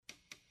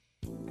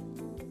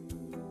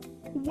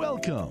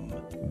Welcome.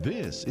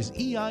 This is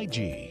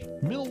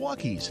EIG,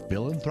 Milwaukee's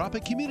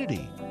philanthropic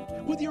community,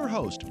 with your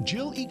host,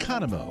 Jill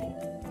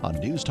Economou, on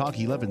News Talk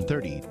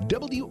 1130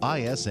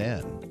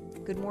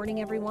 WISN. Good morning,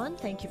 everyone.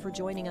 Thank you for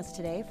joining us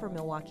today for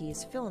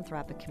Milwaukee's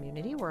philanthropic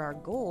community, where our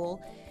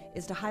goal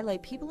is to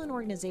highlight people and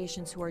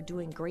organizations who are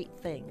doing great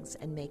things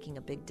and making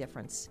a big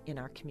difference in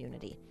our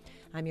community.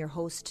 I'm your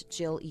host,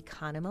 Jill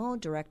Economou,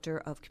 Director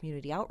of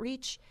Community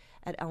Outreach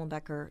at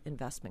Ellenbecker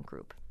Investment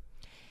Group.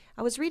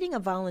 I was reading a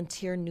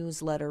volunteer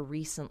newsletter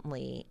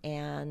recently,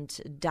 and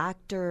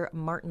Dr.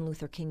 Martin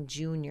Luther King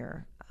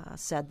Jr.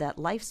 Said that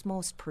life's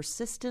most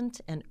persistent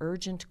and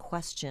urgent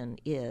question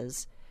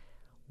is,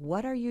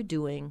 what are you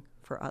doing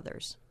for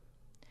others?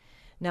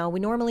 Now, we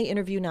normally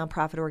interview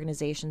nonprofit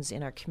organizations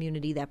in our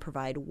community that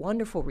provide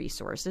wonderful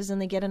resources,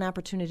 and they get an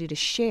opportunity to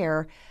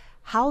share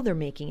how they're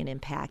making an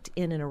impact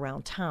in and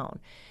around town.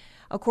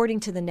 According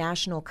to the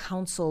National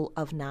Council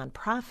of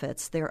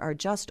Nonprofits, there are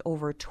just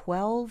over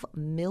 12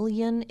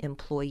 million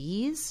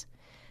employees,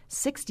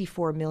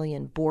 64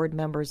 million board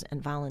members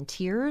and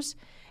volunteers,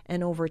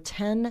 and over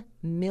 10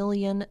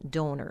 million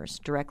donors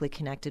directly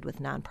connected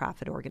with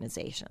nonprofit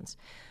organizations.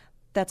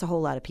 That's a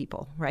whole lot of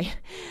people, right?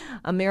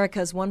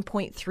 America's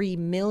 1.3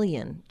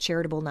 million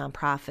charitable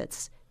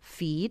nonprofits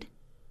feed,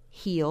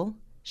 heal,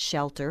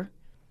 shelter,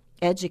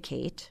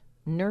 educate,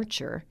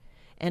 nurture,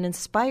 and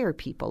inspire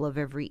people of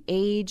every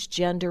age,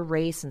 gender,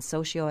 race, and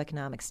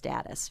socioeconomic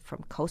status,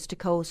 from coast to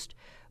coast,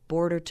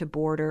 border to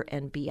border,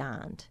 and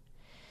beyond.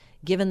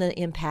 Given the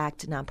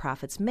impact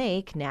nonprofits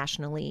make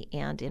nationally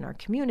and in our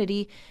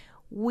community,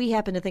 we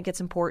happen to think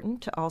it's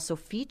important to also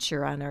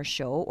feature on our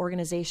show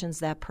organizations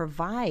that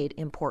provide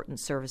important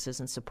services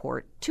and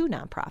support to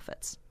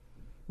nonprofits.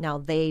 Now,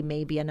 they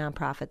may be a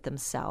nonprofit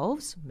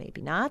themselves,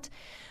 maybe not,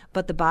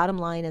 but the bottom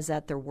line is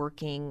that they're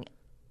working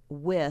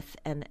with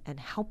and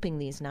helping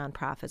these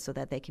nonprofits so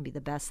that they can be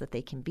the best that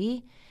they can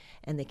be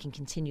and they can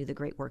continue the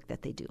great work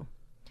that they do.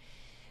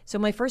 So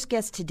my first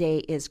guest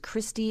today is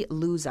Christy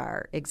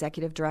Luzar,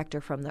 Executive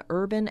Director from the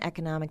Urban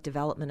Economic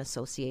Development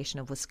Association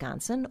of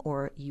Wisconsin,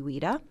 or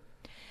UEDA,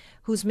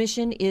 whose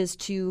mission is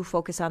to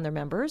focus on their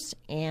members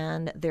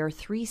and their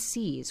 3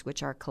 C's,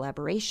 which are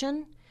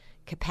collaboration,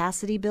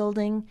 capacity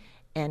building,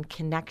 and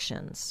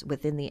connections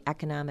within the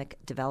economic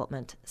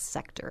development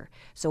sector.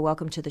 So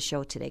welcome to the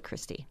show today,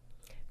 Christy.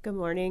 Good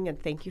morning, and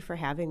thank you for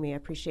having me. I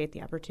appreciate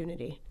the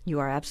opportunity. You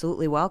are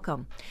absolutely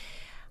welcome.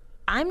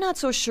 I'm not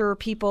so sure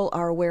people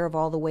are aware of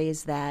all the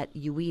ways that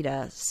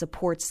UEDA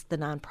supports the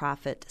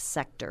nonprofit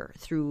sector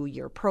through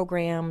your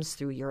programs,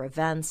 through your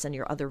events, and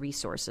your other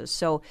resources.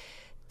 So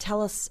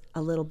tell us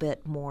a little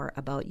bit more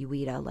about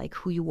UEDA, like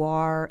who you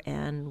are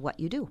and what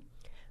you do.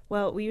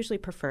 Well, we usually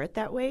prefer it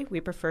that way.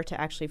 We prefer to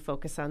actually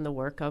focus on the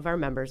work of our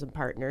members and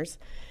partners.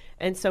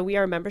 And so we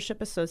are a membership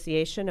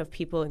association of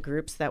people and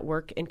groups that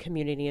work in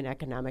community and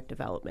economic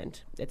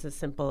development. It's as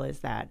simple as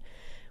that.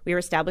 We were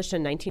established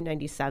in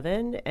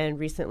 1997 and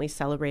recently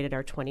celebrated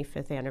our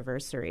 25th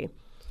anniversary.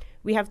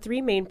 We have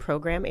 3 main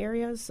program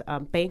areas: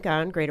 Bank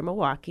On Greater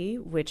Milwaukee,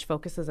 which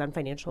focuses on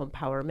financial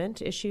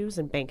empowerment issues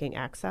and banking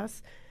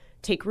access;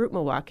 Take Root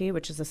Milwaukee,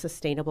 which is a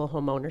sustainable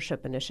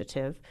homeownership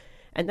initiative;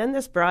 and then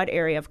this broad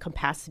area of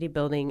capacity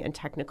building and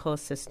technical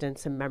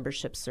assistance and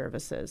membership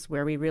services,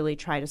 where we really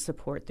try to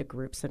support the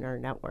groups in our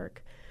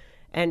network.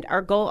 And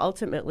our goal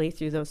ultimately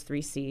through those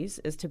 3 C's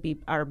is to be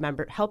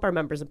help our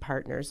members and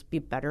partners be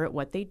better at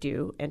what they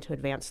do and to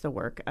advance the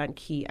work on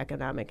key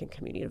economic and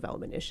community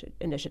development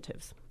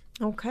initiatives.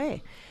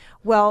 Okay.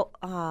 Well,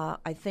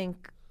 I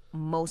think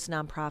most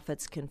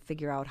nonprofits can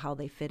figure out how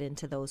they fit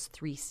into those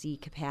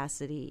 3C: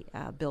 capacity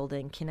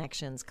building,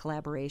 connections,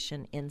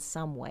 collaboration in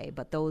some way.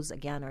 But those,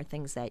 again, are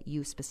things that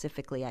you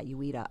specifically at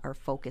UEDA are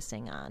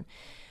focusing on.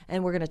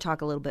 And we're going to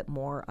talk a little bit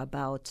more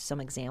about some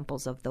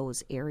examples of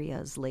those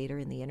areas later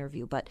in the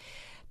interview. But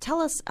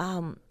tell us,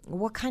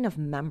 what kind of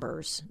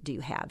members do you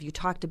have? You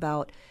talked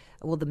about,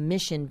 the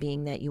mission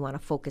being that you want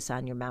to focus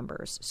on your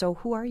members. So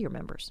who are your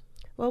members?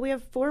 Well, we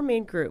have 4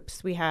 main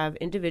groups. We have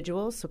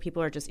individuals, so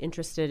people are just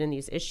interested in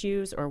these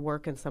issues or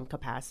work in some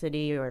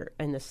capacity or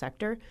in the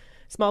sector;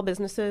 small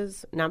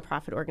businesses,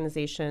 nonprofit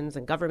organizations,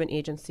 and government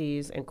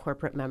agencies, and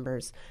corporate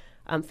members.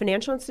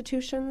 Financial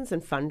institutions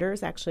and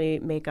funders actually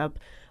make up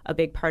a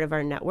big part of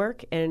our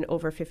network, and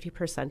over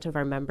 50% of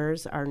our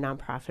members are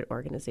nonprofit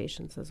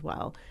organizations as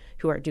well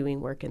who are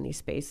doing work in these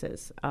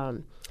spaces.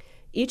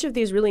 Each of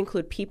these really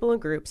include people and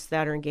groups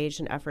that are engaged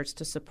in efforts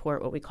to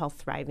support what we call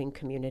thriving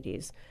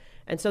communities.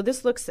 And so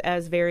this looks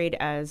as varied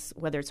as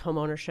whether it's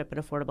homeownership and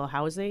affordable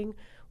housing,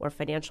 or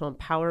financial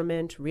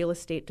empowerment, real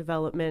estate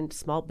development,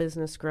 small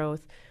business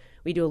growth.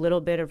 We do a little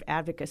bit of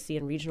advocacy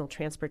in regional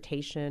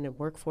transportation and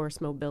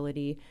workforce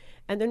mobility,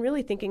 and then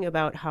really thinking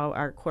about how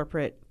our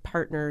corporate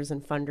partners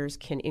and funders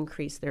can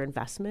increase their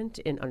investment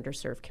in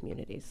underserved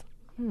communities.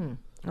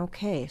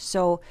 Okay.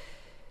 So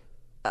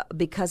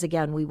because,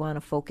 again, we want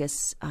to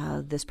focus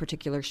this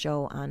particular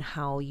show on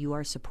how you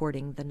are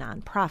supporting the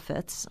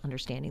nonprofits,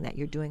 understanding that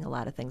you're doing a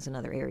lot of things in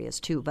other areas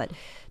too. But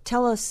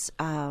tell us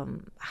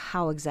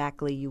how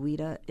exactly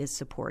UEDA is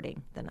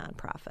supporting the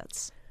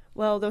nonprofits.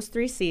 Well, those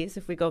 3 C's,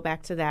 if we go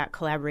back to that: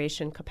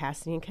 collaboration,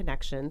 capacity, and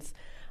connections,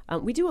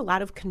 we do a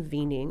lot of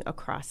convening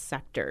across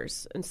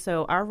sectors. And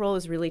so our role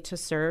is really to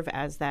serve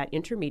as that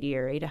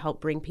intermediary to help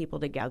bring people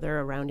together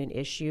around an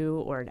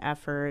issue or an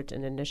effort,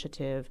 an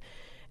initiative,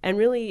 and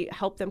really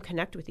help them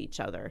connect with each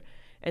other.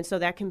 And so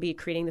that can be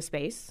creating the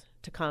space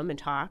to come and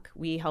talk.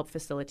 We help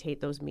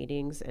facilitate those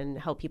meetings and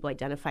help people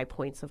identify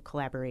points of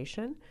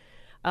collaboration.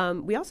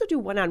 We also do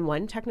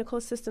one-on-one technical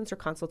assistance or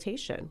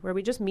consultation, where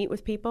we just meet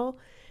with people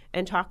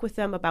and talk with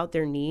them about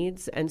their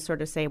needs and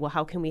sort of say, well,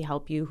 how can we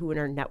help you? Who in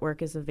our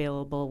network is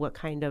available? What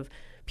kind of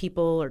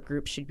people or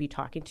groups should we be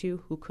talking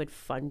to? Who could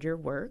fund your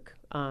work?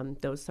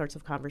 Those sorts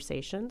of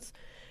conversations.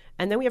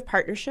 And then we have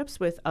partnerships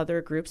with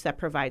other groups that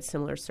provide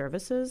similar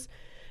services.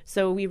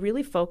 So we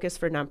really focus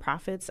for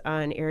nonprofits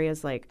on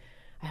areas like,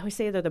 I always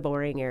say they're the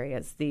boring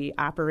areas, the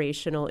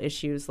operational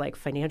issues like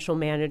financial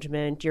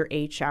management, your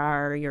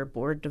HR, your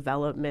board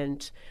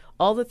development,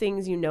 all the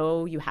things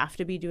you have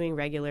to be doing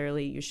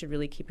regularly, you should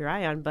really keep your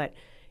eye on, but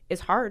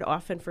it's hard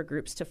often for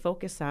groups to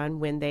focus on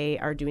when they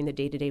are doing the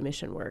day-to-day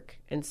mission work.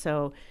 And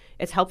so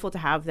it's helpful to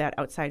have that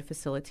outside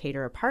facilitator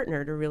or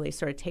partner to really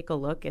sort of take a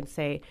look and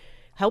say,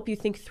 help you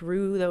think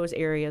through those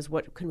areas.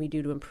 What can we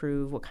do to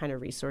improve? What kind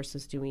of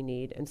resources do we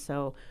need? And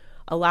so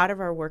a lot of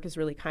our work is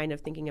really kind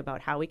of thinking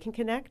about how we can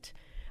connect,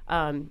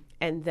 and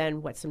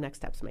then what some next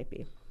steps might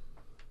be.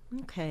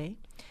 Okay.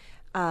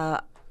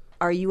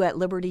 Are you at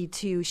liberty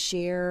to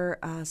share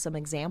some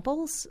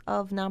examples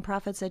of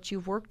nonprofits that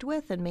you've worked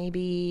with and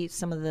maybe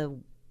some of the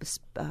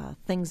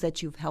things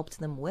that you've helped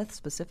them with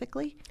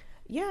specifically?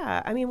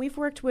 Yeah, I mean, we've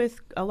worked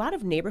with a lot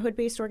of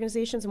neighborhood-based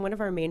organizations, and one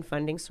of our main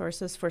funding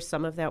sources for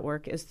some of that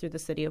work is through the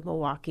City of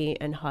Milwaukee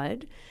and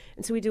HUD.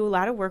 And so we do a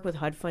lot of work with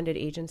HUD-funded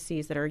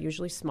agencies that are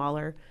usually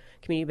smaller,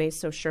 community-based.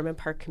 So Sherman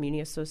Park Community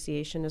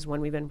Association is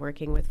one we've been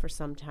working with for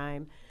some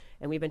time,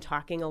 and we've been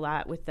talking a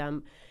lot with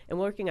them and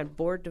working on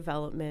board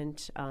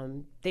development.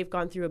 They've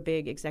gone through a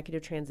big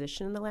executive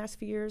transition in the last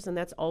few years, and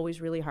that's always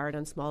really hard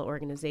on small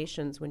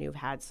organizations when you've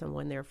had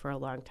someone there for a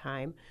long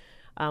time.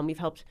 We've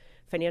helped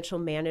financial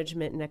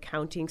management and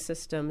accounting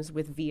systems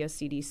with VIA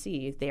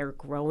CDC. They are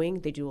growing.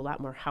 They do a lot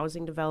more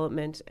housing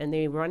development, and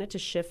they wanted to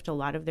shift a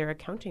lot of their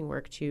accounting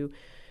work to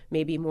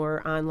maybe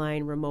more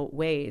online, remote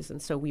ways.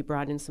 And so we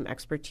brought in some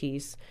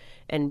expertise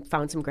and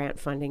found some grant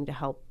funding to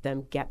help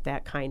them get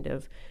that kind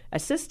of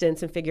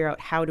assistance and figure out,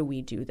 how do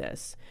we do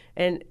this?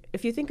 And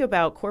if you think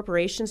about,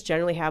 corporations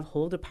generally have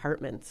whole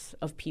departments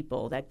of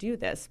people that do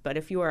this. But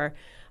if you are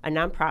a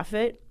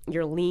nonprofit,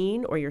 you're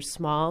lean or you're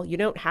small, you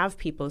don't have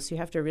people, so you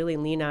have to really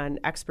lean on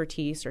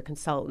expertise or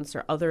consultants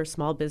or other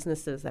small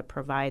businesses that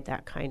provide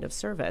that kind of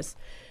service.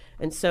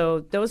 And so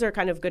those are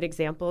kind of good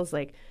examples.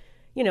 Like,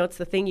 it's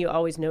the thing you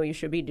always know you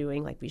should be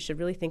doing. Like, we should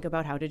really think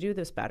about how to do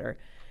this better.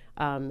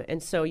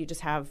 And so you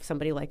just have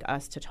somebody like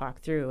us to talk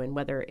through, and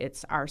whether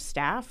it's our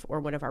staff or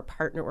one of our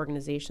partner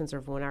organizations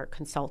or one of our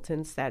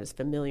consultants that is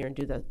familiar and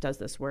does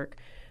this work,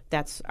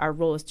 that's our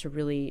role, is to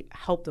really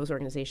help those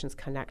organizations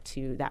connect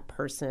to that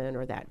person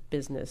or that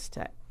business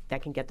that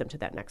can get them to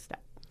that next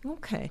step.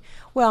 Okay.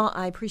 Well,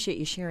 I appreciate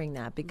you sharing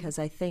that, because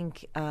I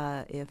think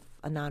if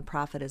a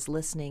nonprofit is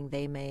listening,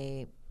 they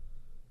may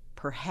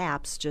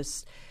perhaps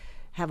just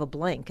have a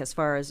blank as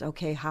far as,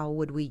 okay, how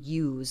would we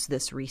use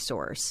this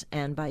resource?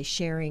 And by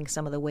sharing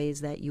some of the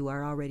ways that you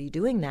are already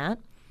doing that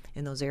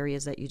in those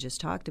areas that you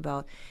just talked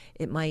about,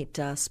 it might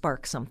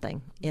spark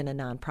something in a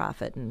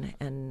nonprofit,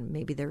 and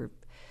maybe they're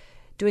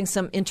doing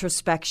some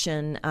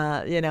introspection,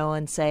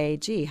 and say,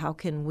 gee, how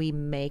can we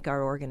make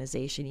our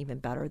organization even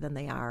better than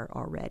they are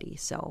already?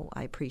 So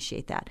I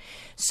appreciate that.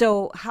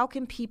 So how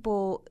can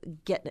people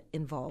get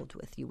involved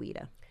with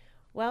UEDA?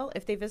 Well,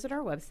 if they visit our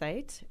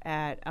website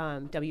at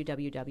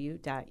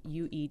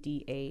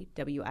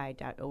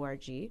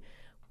www.uedawi.org,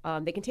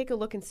 they can take a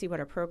look and see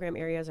what our program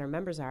areas our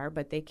members are,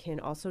 but they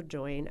can also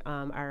join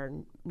our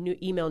new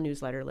email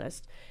newsletter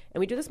list. And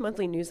we do this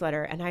monthly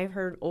newsletter, and I've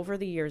heard over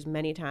the years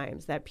many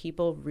times that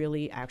people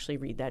really actually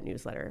read that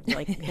newsletter.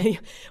 Like,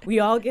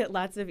 we all get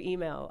lots of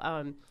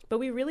email, but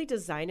we really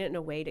design it in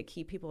a way to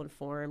keep people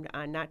informed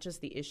on not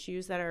just the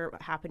issues that are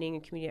happening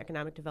in community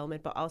economic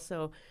development, but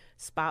also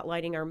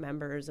spotlighting our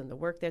members and the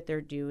work that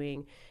they're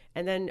doing,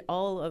 and then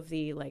all of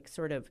the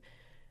sort of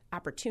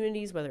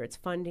opportunities, whether it's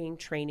funding,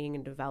 training,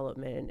 and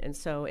development. And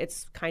so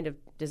it's kind of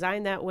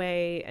designed that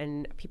way,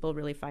 and people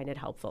really find it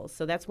helpful.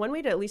 So that's one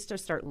way to at least to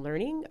start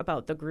learning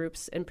about the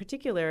groups, and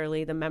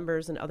particularly the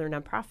members and other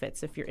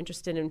nonprofits. If you're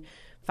interested in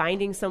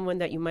finding someone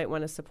that you might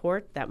want to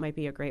support, that might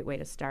be a great way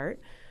to start.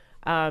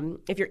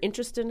 If you're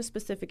interested in a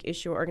specific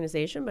issue or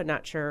organization but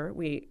not sure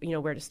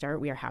where to start,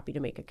 we are happy to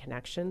make a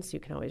connection, so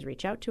you can always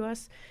reach out to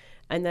us.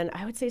 And then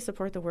I would say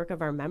support the work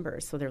of our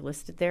members. So they're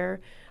listed there,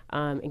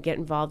 and get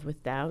involved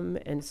with them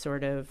and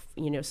sort of,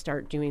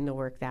 start doing the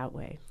work that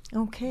way.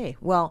 Okay.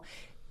 Well,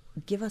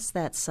 give us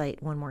that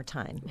site one more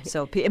time.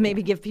 So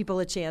maybe give people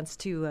a chance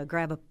to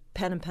grab a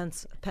pen or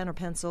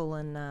pencil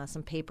and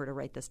some paper to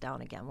write this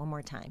down again. One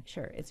more time.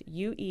 Sure. It's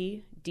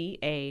uedawi.org.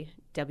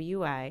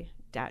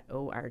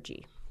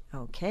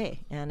 Okay,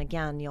 and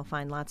again, you'll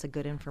find lots of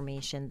good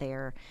information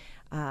there,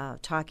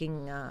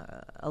 talking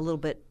a little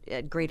bit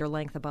at greater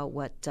length about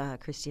what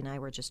Christy and I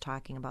were just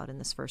talking about in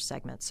this first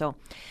segment. So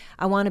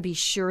I want to be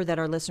sure that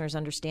our listeners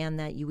understand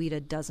that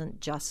UITA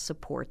doesn't just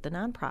support the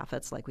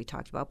nonprofits like we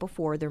talked about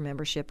before. Their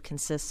membership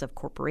consists of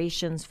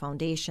corporations,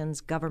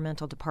 foundations,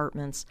 governmental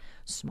departments,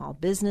 small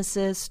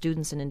businesses,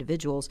 students, and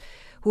individuals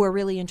who are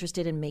really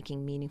interested in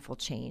making meaningful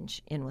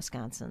change in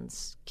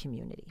Wisconsin's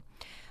community.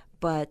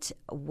 But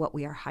what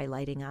we are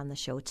highlighting on the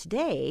show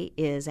today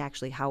is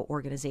actually how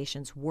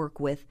organizations work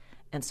with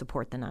and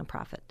support the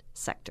nonprofit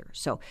sector.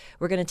 So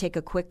we're going to take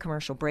a quick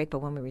commercial break, but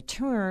when we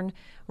return,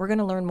 we're going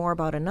to learn more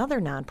about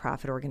another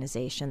nonprofit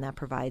organization that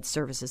provides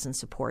services and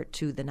support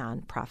to the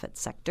nonprofit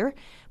sector,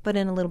 but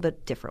in a little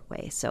bit different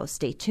way. So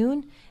stay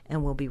tuned,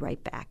 and we'll be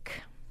right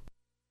back.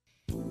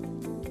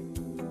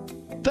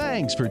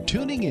 Thanks for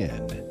tuning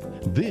in.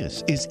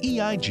 This is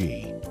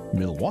EIG,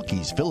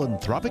 Milwaukee's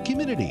philanthropic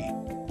community,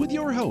 with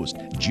your host,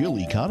 Jill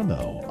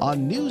Economou,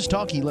 on News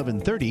Talk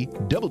 1130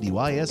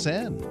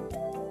 WISN.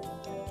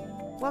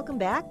 Welcome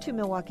back to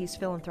Milwaukee's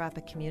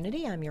philanthropic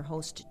community. I'm your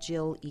host,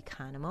 Jill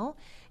Economou.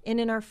 And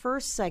in our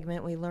first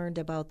segment, we learned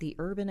about the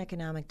Urban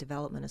Economic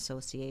Development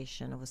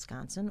Association of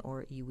Wisconsin,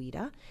 or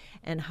UITA,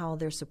 and how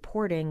they're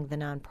supporting the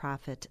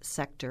nonprofit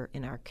sector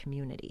in our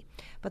community.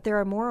 But there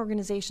are more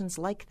organizations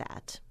like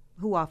that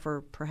who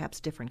offer perhaps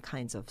different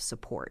kinds of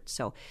support.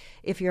 So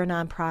if you're a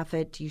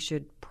nonprofit, you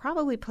should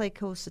probably pay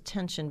close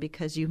attention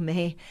because you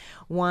may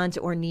want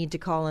or need to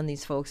call on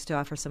these folks to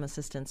offer some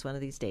assistance one of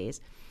these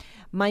days.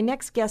 My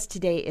next guest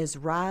today is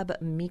Rob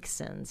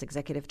Meeksons,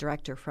 Executive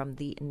Director from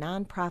the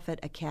Nonprofit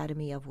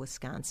Academy of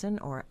Wisconsin,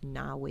 or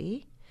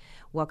NAWI.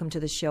 Welcome to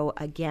the show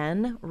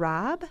again,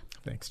 Rob.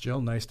 Thanks, Jill.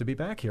 Nice to be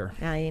back here.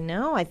 I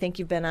know. I think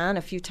you've been on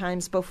a few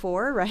times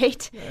before,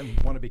 right? Yeah, I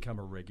want to become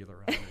a regular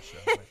on the show,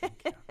 I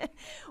think. Yeah.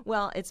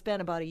 Well, it's been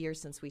about a year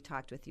since we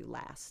talked with you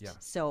last. Yeah.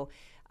 So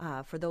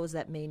for those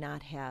that may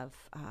not have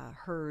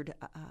heard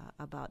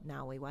about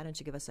NAWI, why don't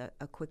you give us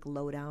a quick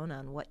lowdown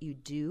on what you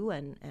do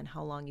and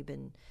how long you've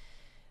been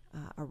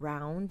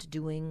around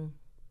doing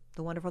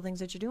the wonderful things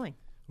that you're doing?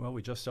 Well,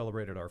 we just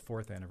celebrated our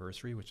 4th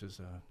anniversary, which is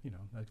a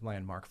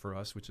landmark for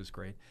us, which is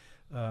great.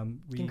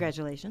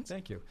 Congratulations.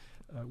 Thank you.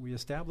 We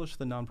established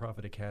the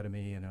Nonprofit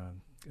Academy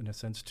in a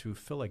sense to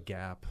fill a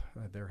gap.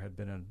 There had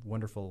been a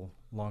wonderful,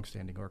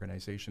 longstanding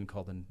organization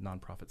called the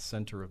Nonprofit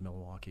Center of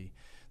Milwaukee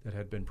that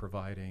had been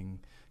providing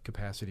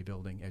capacity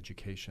building,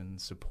 education,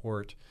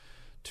 support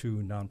to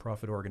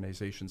nonprofit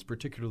organizations,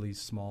 particularly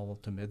small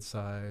to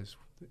mid-size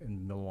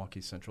in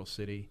Milwaukee Central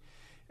City.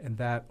 And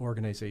that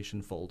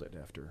organization folded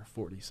after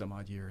 40 some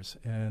odd years.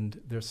 And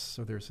there's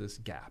this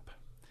gap.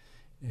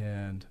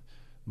 And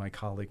my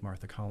colleague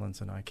Martha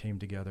Collins and I came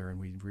together and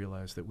we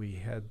realized that we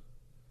had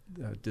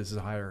a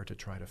desire to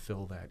try to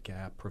fill that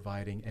gap,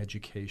 providing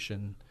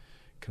education,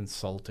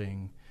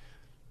 consulting,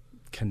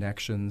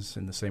 connections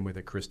in the same way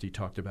that Christy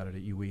talked about it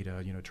at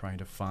UITA, trying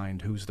to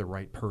find who's the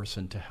right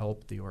person to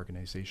help the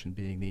organization,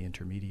 being the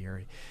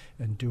intermediary,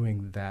 and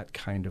doing that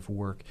kind of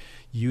work,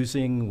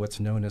 using what's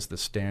known as the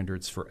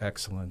standards for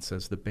excellence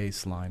as the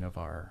baseline of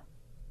our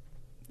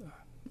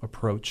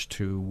approach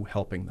to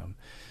helping them.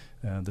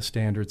 The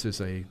standards is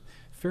a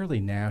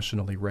fairly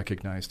nationally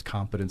recognized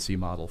competency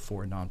model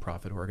for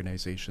nonprofit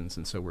organizations,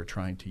 and so we're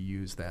trying to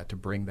use that to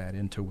bring that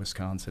into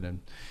Wisconsin and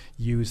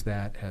use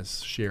that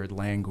as shared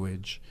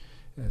language,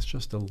 as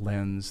just a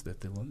lens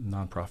that the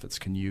nonprofits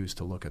can use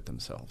to look at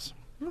themselves.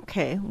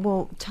 Okay.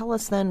 Well, tell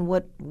us then,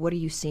 what are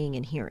you seeing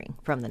and hearing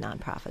from the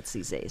nonprofits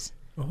these days?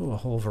 Oh, a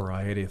whole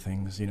variety of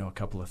things. A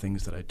couple of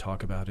things that I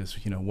talk about is,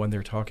 when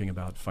they're talking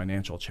about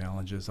financial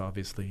challenges,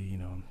 obviously,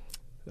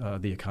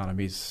 the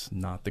economy's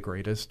not the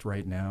greatest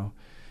right now.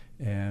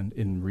 And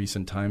in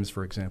recent times,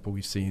 for example,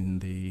 we've seen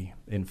the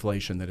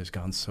inflation that has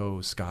gone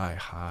so sky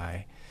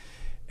high.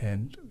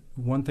 And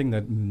one thing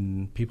that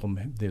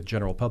the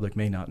general public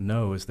may not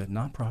know is that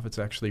nonprofits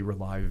actually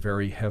rely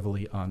very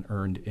heavily on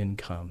earned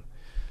income.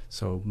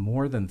 So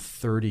more than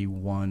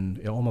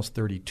almost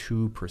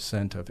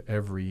 32% of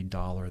every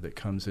dollar that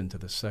comes into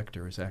the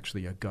sector is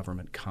actually a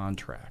government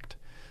contract.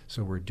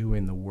 So we're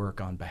doing the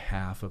work on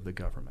behalf of the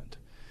government.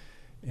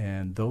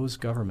 And those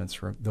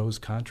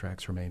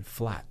contracts remain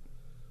flat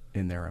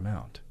in their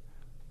amount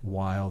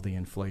while the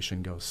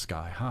inflation goes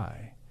sky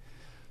high.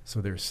 So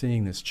they're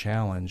seeing this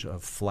challenge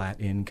of flat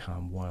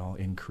income while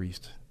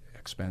increased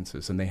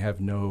expenses, and they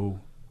have no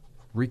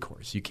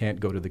recourse. You can't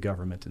go to the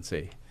government and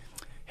say,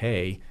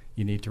 hey,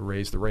 you need to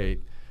raise the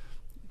rate.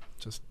 It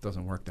just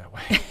doesn't work that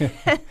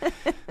way.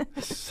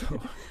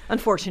 So,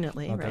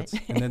 unfortunately, right.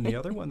 And then the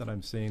other one that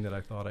I'm seeing that I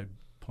thought I'd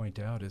point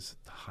out is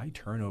the high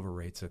turnover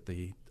rates at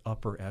the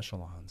upper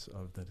echelons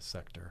of the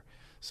sector.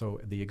 So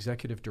the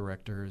executive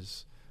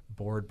directors,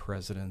 board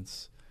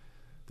presidents,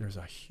 there's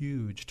a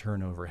huge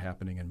turnover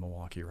happening in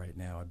Milwaukee right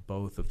now at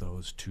both of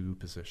those two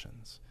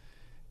positions.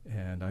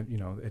 And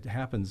it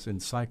happens in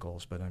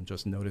cycles, but I'm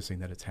just noticing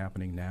that it's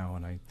happening now,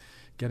 and I'm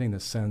getting the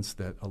sense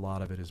that a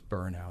lot of it is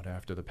burnout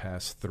after the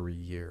past 3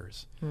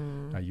 years.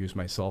 I use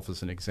myself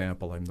as an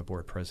example. I'm the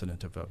board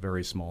president of a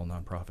very small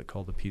nonprofit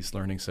called the Peace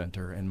Learning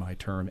Center, and my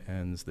term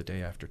ends the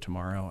day after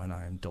tomorrow, and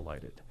I'm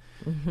delighted.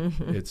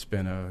 It's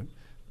been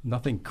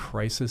nothing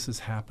crisis has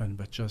happened,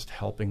 but just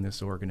helping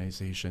this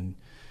organization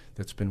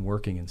that's been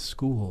working in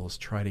schools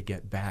try to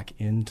get back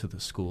into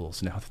the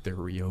schools now that they're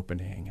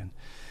reopening. And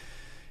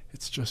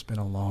it's just been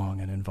a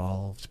long and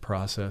involved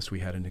process.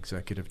 We had an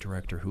executive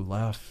director who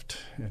left,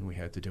 and we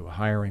had to do a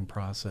hiring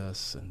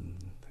process,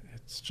 and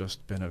it's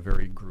just been a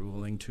very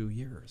grueling 2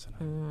 years,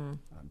 and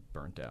I'm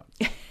burnt out.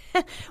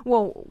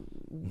 Well,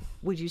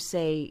 would you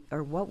say,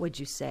 or what would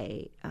you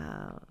say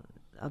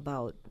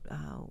about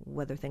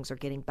whether things are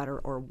getting better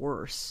or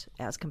worse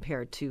as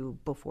compared to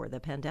before the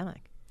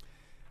pandemic?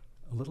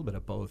 A little bit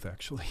of both,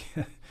 actually.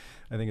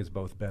 I think it's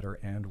both better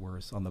and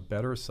worse. On the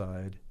better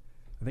side,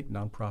 I think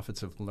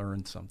nonprofits have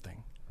learned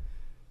something.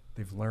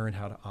 They've learned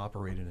how to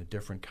operate in a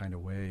different kind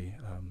of way.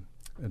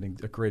 I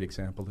think a great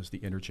example is the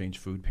Interchange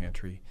Food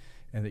Pantry.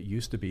 And it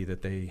used to be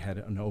that they had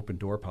an open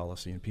door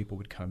policy and people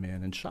would come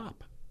in and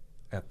shop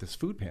at this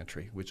food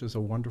pantry, which is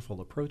a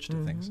wonderful approach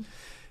to things.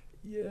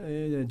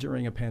 Yeah,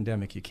 during a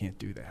pandemic, you can't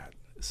do that.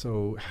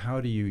 So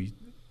how do you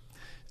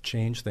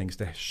change things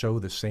to show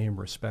the same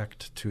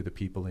respect to the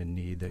people in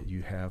need that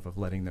you have of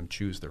letting them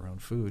choose their own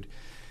food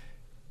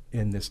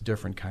in this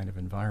different kind of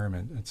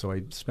environment? And so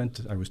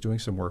I was doing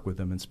some work with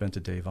them and spent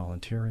a day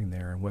volunteering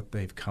there, and what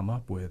they've come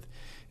up with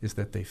is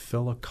that they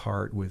fill a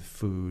cart with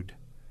food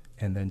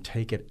and then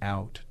take it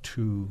out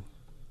to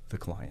the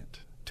client,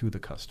 to the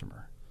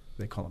customer.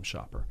 They call them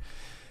shopper.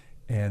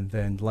 And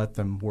then let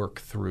them work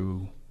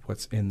through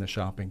what's in the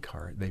shopping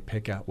cart. They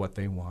pick out what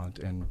they want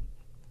and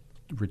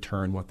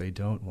return what they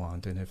don't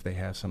want, and if they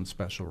have some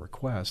special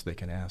request, they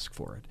can ask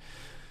for it,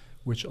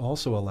 which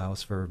also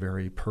allows for a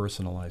very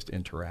personalized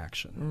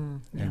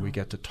interaction. And we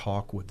get to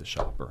talk with the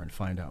shopper and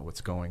find out what's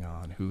going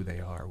on, who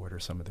they are, what are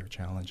some of their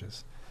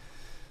challenges.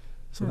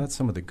 So that's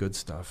some of the good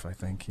stuff, I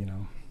think,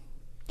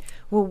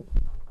 Well,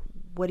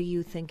 what do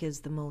you think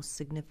is the most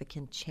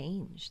significant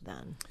change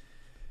then?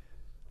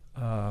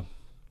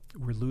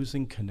 We're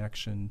losing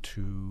connection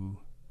to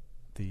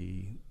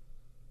the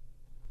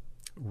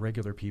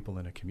regular people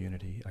in a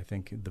community. I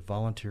think the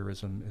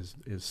volunteerism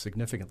is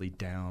significantly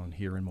down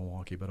here in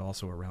Milwaukee, but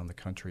also around the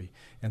country.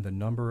 And the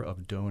number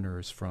of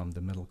donors from the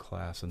middle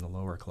class and the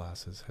lower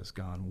classes has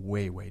gone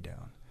way, way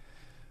down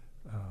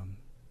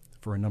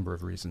for a number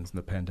of reasons. And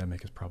the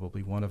pandemic is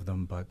probably one of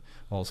them, but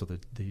also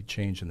the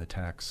change in the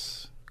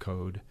tax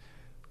code,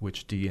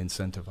 which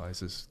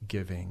de-incentivizes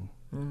giving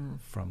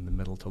from the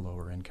middle to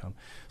lower income.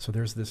 So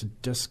there's this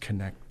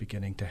disconnect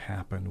beginning to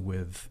happen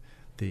with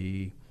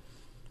the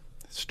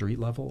street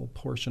level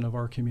portion of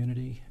our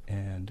community,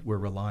 and we're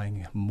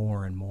relying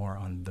more and more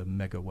on the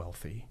mega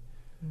wealthy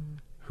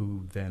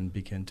who then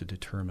begin to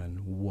determine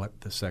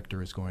what the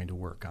sector is going to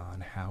work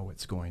on, how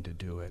it's going to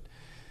do it.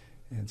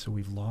 And so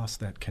we've lost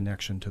that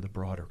connection to the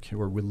broader,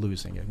 or we're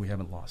losing it. We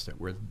haven't lost it.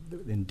 We're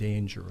in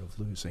danger of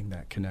losing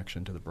that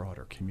connection to the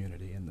broader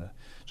community and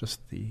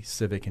just the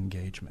civic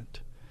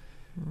engagement.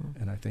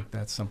 And I think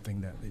that's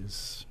something that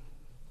is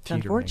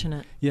teetering.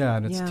 Unfortunate. Yeah,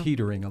 and it's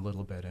teetering a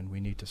little bit, and we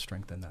need to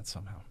strengthen that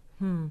somehow.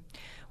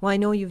 Well, I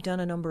know you've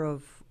done a number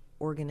of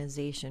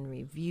organization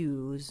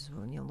reviews,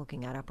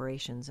 looking at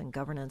operations and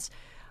governance.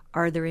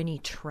 Are there any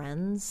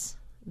trends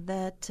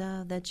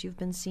that you've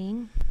been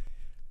seeing?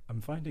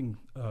 I'm finding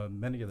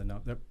many of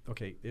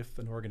if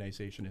an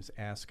organization is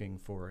asking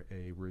for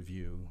a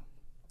review,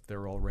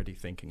 they're already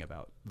thinking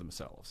about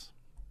themselves.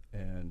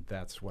 And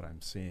that's what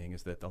I'm seeing,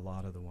 is that a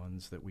lot of the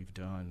ones that we've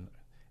done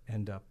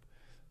end up,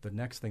 the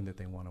next thing that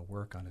they want to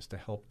work on is to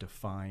help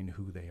define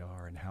who they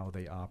are and how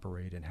they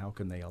operate, and how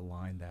can they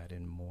align that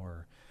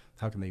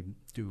how can they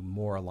do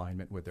more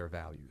alignment with their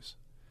values.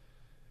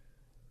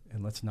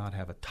 And let's not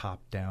have a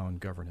top-down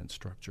governance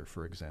structure,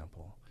 for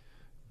example.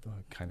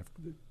 The kind of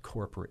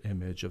corporate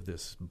image of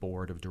this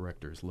board of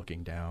directors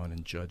looking down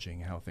and judging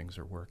how things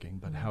are working,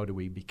 but how do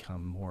we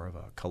become more of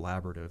a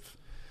collaborative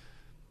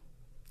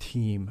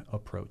team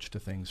approach to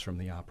things from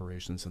the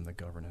operations and the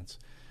governance?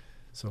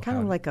 So kind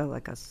of like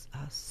a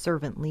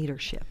servant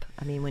leadership.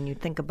 I mean, when you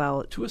think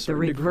about to a the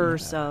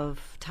reverse degree,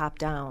 of top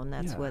down,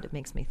 that's what it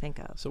makes me think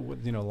of. So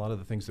a lot of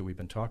the things that we've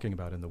been talking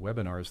about in the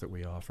webinars that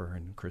we offer,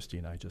 and Christy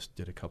and I just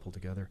did a couple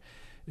together,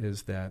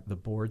 is that the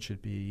board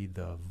should be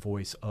the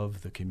voice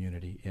of the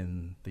community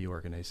in the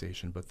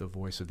organization, but the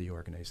voice of the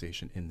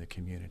organization in the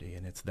community.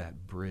 And it's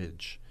that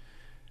bridge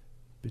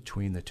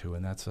between the two.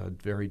 And that's a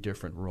very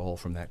different role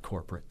from that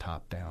corporate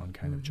top-down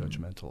kind of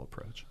judgmental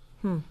approach.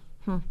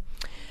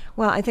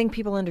 Well, I think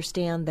people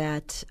understand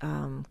that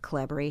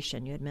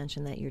collaboration. You had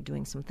mentioned that you're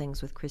doing some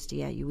things with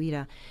Christy at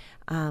UITA.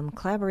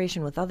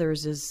 Collaboration with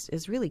others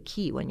is really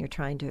key when you're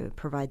trying to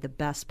provide the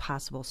best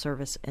possible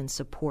service and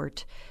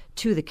support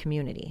to the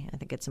community. I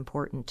think it's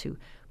important to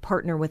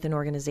partner with an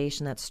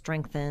organization that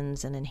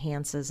strengthens and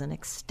enhances and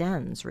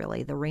extends,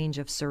 really, the range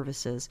of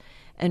services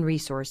and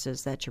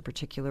resources that your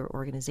particular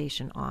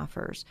organization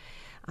offers.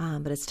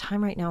 But it's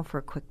time right now for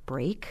a quick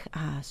break,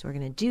 so we're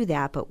going to do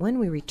that. But when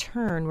we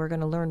return, we're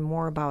going to learn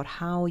more about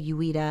how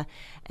UITA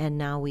and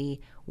NAWI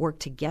work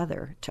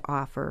together to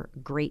offer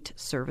great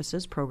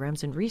services,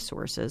 programs, and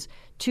resources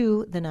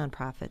to the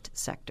nonprofit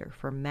sector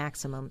for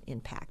maximum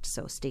impact.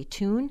 So stay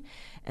tuned,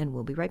 and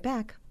we'll be right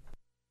back.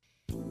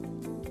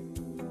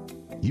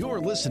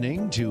 You're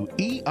listening to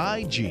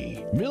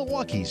EIG,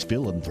 Milwaukee's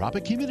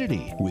philanthropic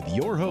community, with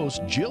your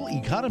host, Jill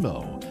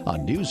Economou,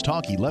 on News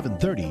Talk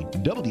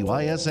 1130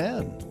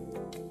 WISN.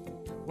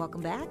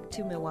 Welcome back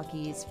to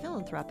Milwaukee's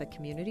philanthropic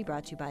community,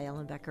 brought to you by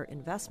Ellenbecker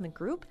Investment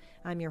Group.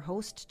 I'm your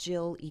host,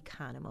 Jill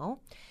Economou.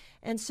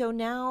 And so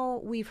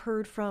now we've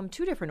heard from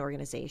two different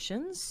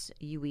organizations,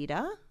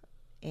 UITA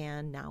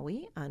and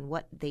NAWI, on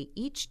what they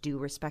each do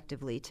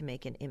respectively to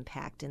make an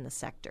impact in the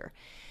sector.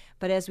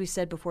 But as we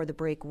said before the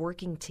break,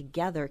 working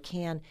together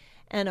can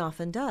and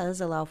often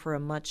does allow for a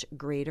much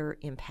greater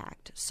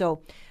impact.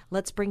 So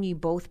let's bring you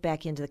both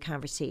back into the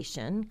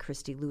conversation,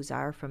 Christy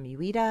Luzar from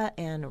UITA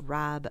and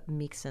Rob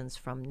Meeksons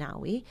from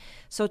NAWI.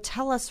 So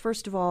tell us,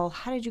 first of all,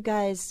 how did you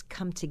guys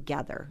come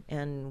together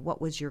and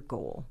what was your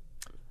goal?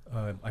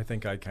 I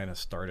think I kind of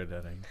started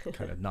at I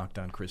kind of knocked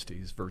on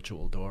Christy's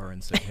virtual door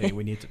and said, hey,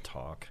 we need to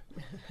talk.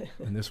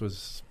 And this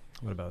was,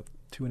 about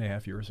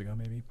 2.5 years ago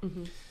maybe?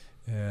 Mm-hmm.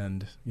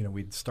 And,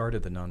 we'd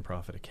started the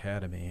Nonprofit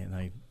Academy, and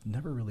I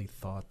never really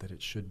thought that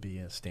it should be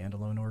a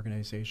standalone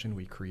organization.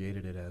 We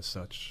created it as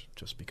such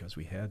just because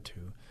we had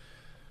to,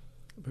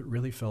 but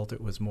really felt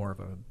it was more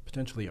of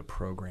potentially a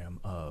program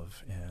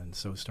of, and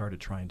so started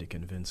trying to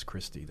convince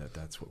Christy that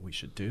that's what we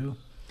should do.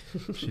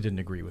 She didn't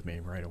agree with me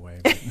right away.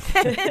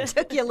 It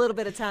took you a little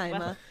bit of time,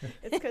 huh?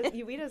 It's because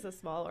UITA is a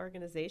small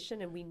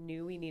organization, and we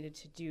knew we needed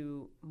to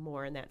do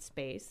more in that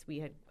space. We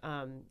had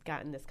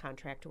gotten this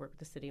contract to work with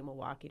the city of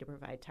Milwaukee to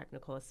provide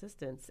technical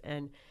assistance,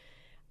 and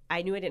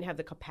I knew I didn't have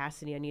the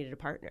capacity. I needed a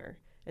partner.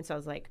 And so I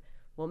was like,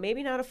 well,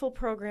 maybe not a full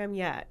program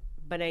yet,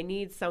 but I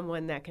need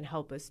someone that can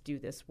help us do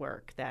this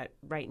work that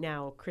right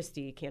now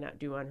Christy cannot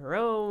do on her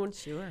own.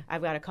 Sure.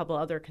 I've got a couple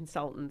other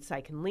consultants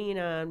I can lean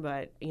on,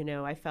 but,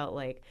 I felt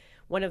like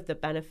one of the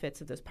benefits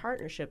of this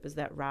partnership is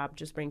that Rob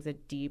just brings a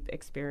deep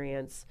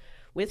experience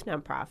with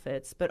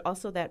nonprofits, but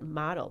also that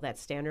model, that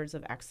standards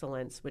of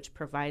excellence, which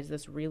provides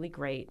this really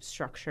great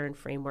structure and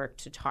framework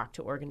to talk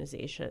to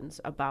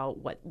organizations about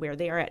where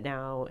they are at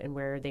now and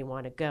where they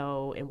want to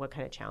go and what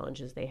kind of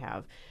challenges they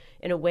have,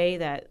 in a way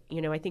that,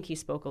 I think he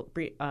spoke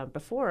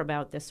before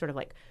about this sort of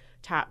like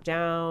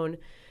top-down,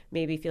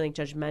 maybe feeling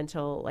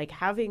judgmental, like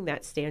having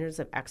that standards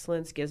of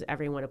excellence gives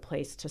everyone a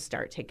place to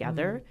start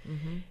together.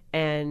 Mm-hmm.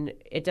 And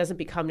it doesn't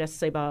become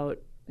necessarily about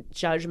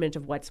judgment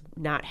of what's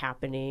not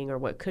happening or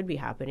what could be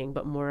happening,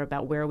 but more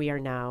about where we are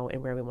now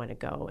and where we want to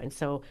go. And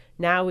so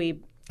now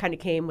we kind of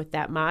came with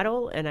that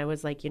model, and I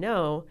was like,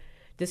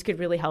 this could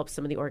really help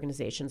some of the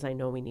organizations I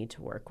know we need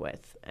to work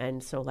with.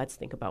 And so let's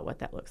think about what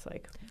that looks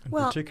like. And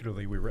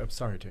particularly, I'm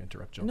sorry to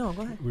interrupt, Jill. No,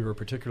 go ahead. We were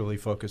particularly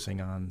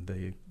focusing on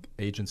the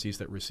agencies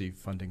that receive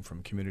funding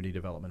from Community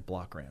Development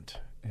Block Grant.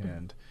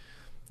 And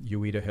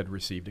UITA had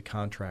received a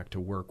contract to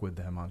work with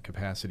them on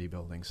capacity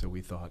building. So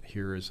we thought,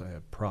 here is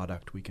a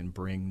product we can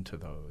bring to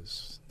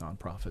those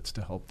nonprofits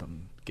to help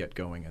them get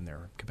going in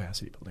their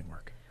capacity building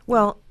work.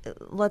 Well,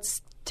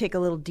 let's take a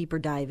little deeper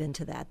dive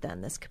into that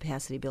then, this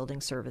capacity building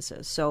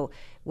services. So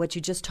what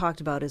you just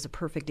talked about is a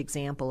perfect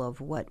example of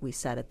what we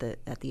said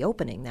at the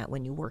opening, that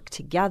when you work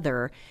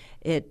together,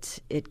 it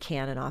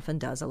can and often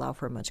does allow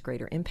for a much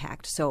greater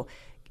impact. So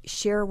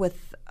share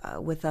with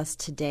us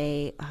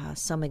today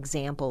some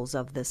examples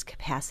of this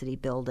capacity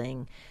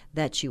building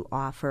that you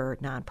offer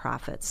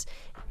nonprofits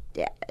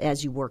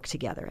as you work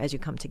together, as you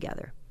come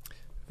together.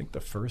 I think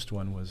the first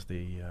one was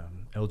the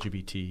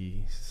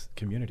LGBT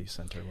Community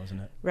Center,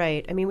 wasn't it?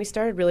 Right. I mean, we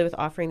started really with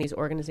offering these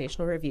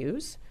organizational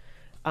reviews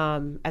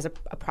as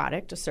a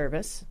product, a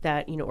service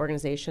that,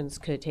 organizations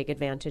could take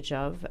advantage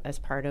of as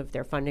part of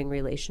their funding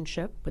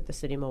relationship with the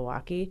city of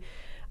Milwaukee.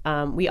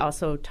 We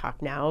also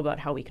talk now about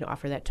how we can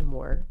offer that to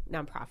more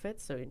nonprofits.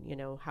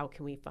 So, how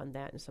can we fund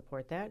that and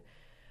support that?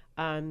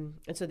 And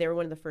so they were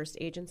one of the first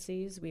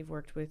agencies. We've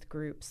worked with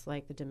groups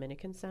like the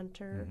Dominican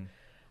Center. Mm-hmm.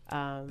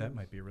 That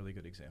might be a really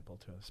good example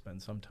to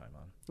spend some time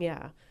on.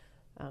 Yeah.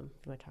 Do you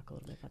want to talk a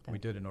little bit about that? We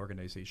did an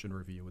organization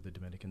review with the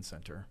Dominican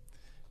Center,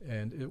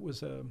 and it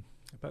was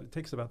it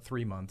takes about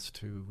 3 months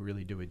to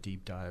really do a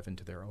deep dive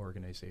into their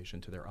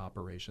organization, to their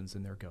operations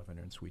and their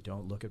governance. We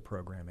don't look at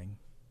programming.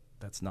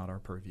 That's not our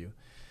purview.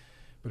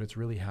 But it's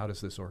really, how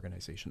does this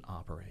organization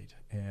operate?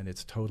 And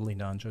it's totally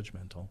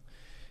non-judgmental.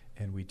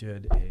 And we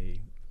did a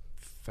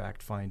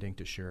fact-finding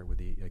to share with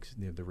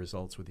the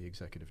results with the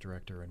executive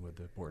director and with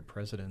the board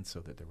president, so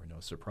that there were no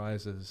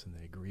surprises and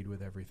they agreed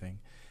with everything,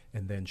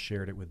 and then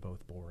shared it with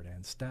both board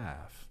and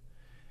staff,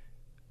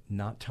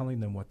 not telling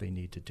them what they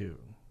need to do,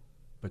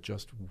 but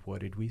just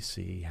what did we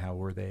see, how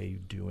were they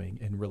doing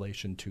in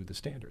relation to the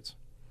standards.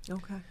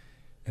 Okay.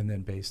 And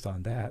then based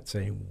on that,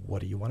 saying,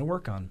 what do you want to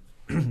work on?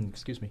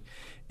 excuse me,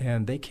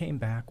 and they came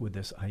back with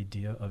this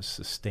idea of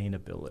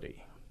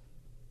sustainability,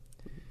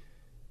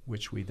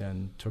 which we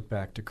then took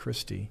back to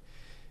Christy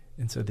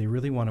and said they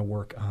really want to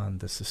work on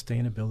the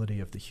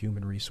sustainability of the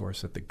human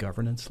resource at the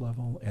governance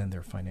level and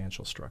their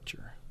financial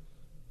structure.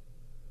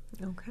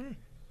 Okay.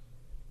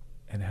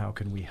 And how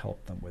can we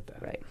help them with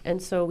that? Right.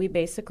 And so we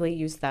basically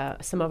used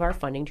some of our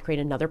funding to create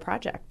another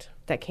project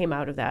that came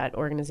out of that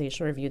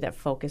organizational review that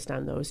focused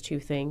on those two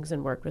things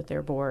and worked with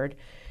their board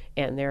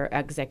and their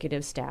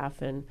executive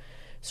staff and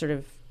sort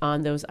of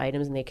on those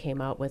items, and they came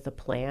out with a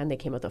plan. They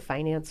came out with a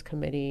finance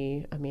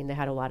committee. I mean, they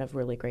had a lot of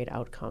really great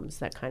outcomes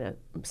that kind of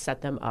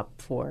set them up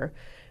for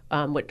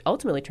what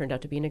ultimately turned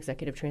out to be an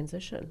executive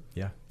transition.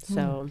 Yeah.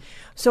 So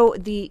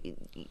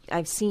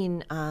I've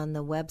seen on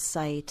the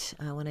website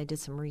when I did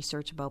some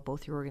research about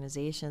both your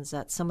organizations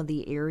that some of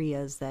the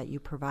areas that you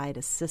provide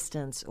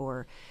assistance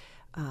or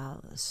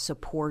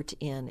support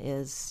in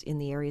is in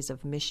the areas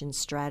of mission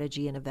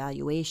strategy and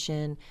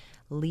evaluation,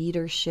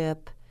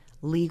 leadership,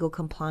 legal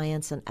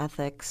compliance and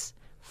ethics,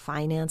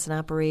 finance and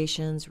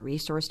operations,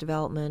 resource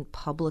development,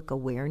 public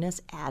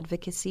awareness,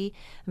 advocacy.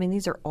 I mean,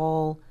 these are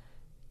all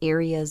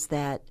areas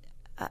that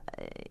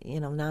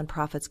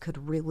nonprofits could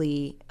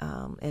really,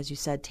 as you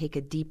said, take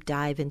a deep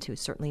dive into.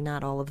 Certainly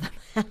not all of them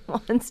at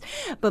once,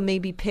 but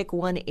maybe pick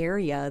one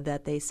area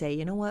that they say,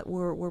 you know what,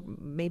 we're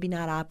maybe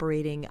not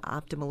operating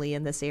optimally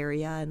in this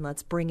area, and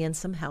let's bring in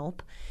some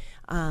help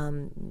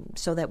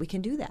so that we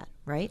can do that,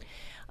 right?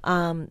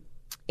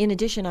 In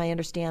addition, I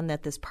understand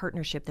that this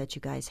partnership that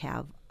you guys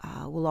have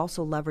will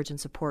also leverage and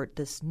support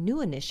this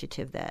new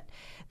initiative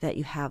that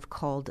you have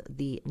called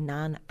the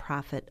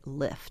Nonprofit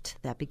Lift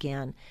that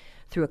began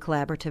through a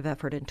collaborative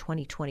effort in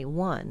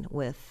 2021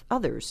 with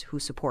others who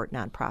support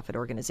nonprofit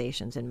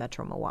organizations in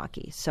Metro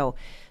Milwaukee. So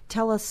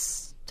tell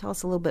us a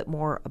little bit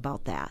more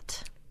about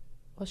that.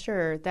 Well,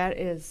 sure. That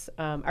is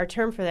our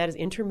term for that is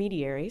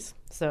intermediaries.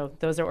 So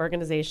those are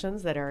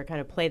organizations that are kind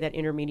of play that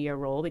intermediate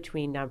role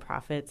between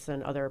nonprofits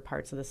and other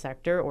parts of the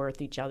sector or with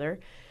each other.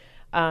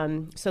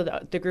 So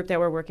the group that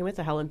we're working with,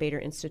 the Helen Bader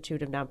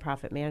Institute of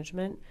Nonprofit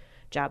Management,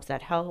 Jobs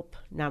That Help,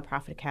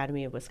 Nonprofit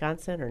Academy of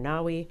Wisconsin, or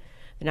NAWI,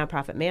 the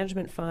Nonprofit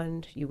Management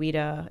Fund,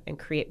 UITA, and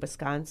Create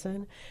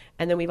Wisconsin.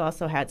 And then we've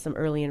also had some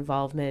early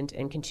involvement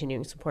and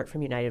continuing support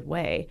from United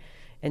Way.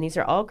 And these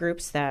are all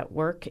groups that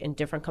work in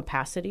different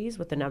capacities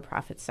with the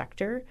nonprofit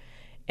sector.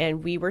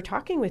 And we were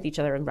talking with each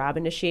other, and Rob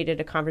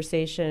initiated a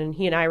conversation.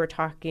 He and I were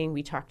talking.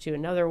 We talked to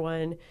another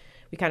one.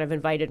 We kind of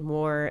invited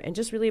more, and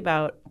just really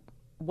about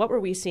what were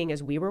we seeing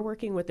as we were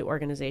working with the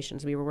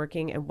organizations we were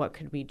working, and what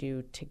could we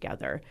do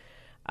together.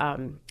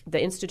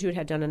 The Institute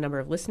had done a number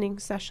of listening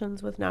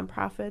sessions with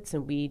nonprofits,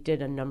 and we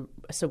did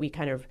so we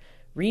kind of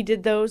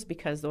redid those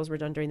because those were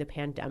done during the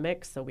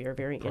pandemic. So we were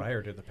very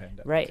prior to the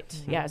pandemic. Right.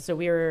 Mm-hmm. Yeah. So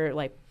we were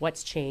like,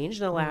 what's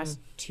changed in the last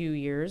 2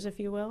 years, if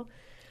you will?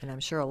 And I'm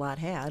sure a lot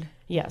had.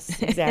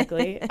 Yes,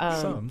 exactly.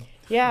 Some.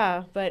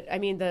 Yeah. But I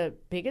mean, the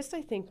biggest,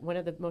 I think, one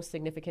of the most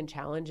significant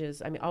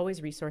challenges, I mean,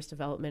 always resource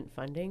development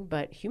funding,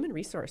 but human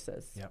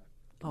resources. Yep.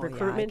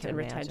 Recruitment and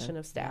retention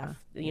of staff.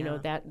 Yeah. You know,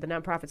 that the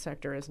nonprofit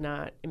sector is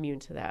not immune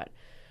to that.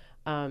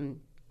 And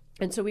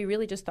so we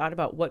really just thought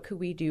about what could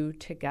we do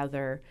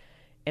together.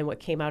 And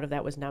what came out of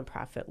that was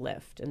Nonprofit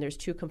Lift. And there's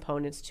two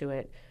components to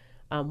it.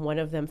 One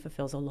of them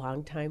fulfills a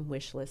long-time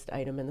wish list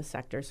item in the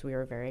sector, so we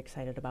were very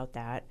excited about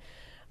that.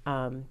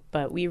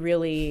 But we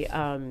really,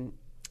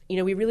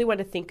 we really want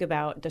to think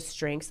about the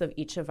strengths of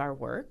each of our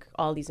work,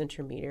 all these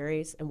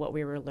intermediaries, and what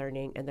we were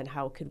learning, and then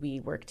how could we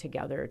work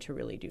together to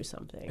really do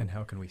something. And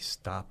how can we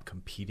stop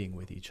competing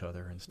with each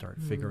other and start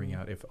figuring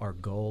out if our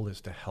goal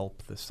is to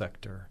help the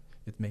sector.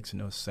 It makes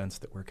no sense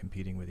that we're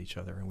competing with each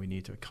other, and we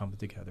need to come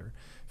together,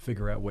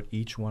 figure out what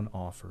each one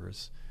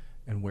offers,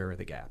 and where are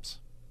the gaps,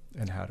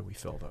 and how do we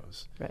fill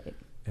those. Right.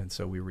 And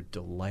so we were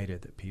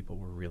delighted that people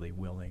were really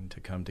willing to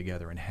come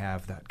together and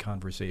have that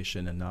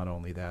conversation, and not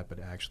only that, but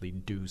actually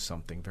do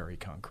something very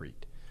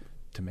concrete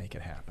to make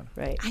it happen.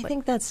 Right. I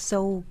think that's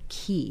so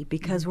key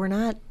because we're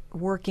not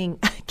working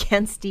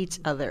against each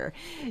other.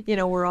 You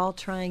know, we're all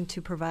trying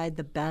to provide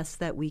the best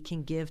that we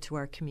can give to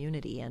our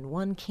community, and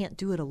one can't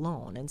do it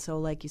alone. And so,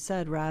 like you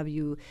said, Rob,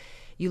 you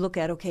look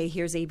at, okay,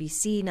 here's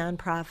ABC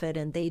nonprofit,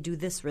 and they do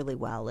this really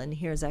well, and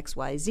here's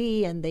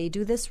XYZ, and they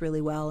do this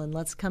really well, and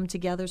let's come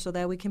together so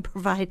that we can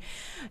provide,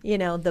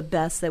 the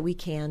best that we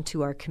can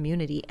to our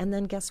community. And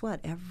then guess what?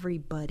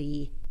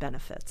 Everybody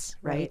benefits,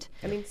 right?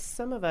 I mean,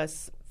 some of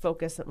us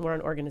focus more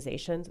on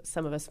organizations.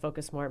 Some of us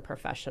focus more on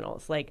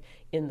professionals, like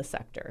in the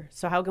sector.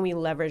 So how can we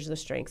leverage the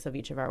strengths of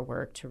each of our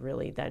work to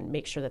really then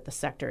make sure that the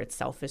sector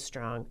itself is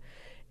strong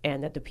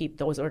and that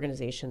those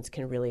organizations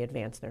can really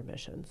advance their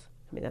missions?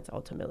 I mean, that's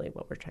ultimately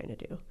what we're trying to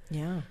do.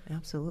 Yeah,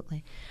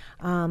 absolutely.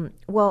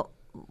 Well,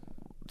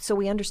 So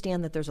we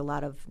understand that there's a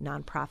lot of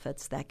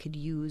nonprofits that could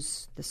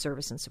use the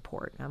service and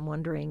support. I'm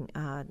wondering,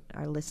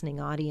 our listening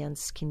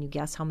audience, can you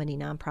guess how many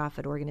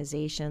nonprofit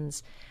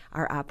organizations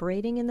are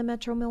operating in the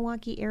Metro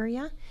Milwaukee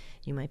area?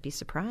 You might be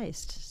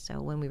surprised.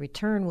 So when we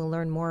return, we'll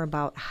learn more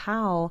about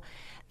how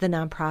the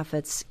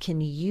nonprofits can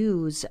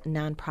use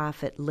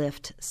Nonprofit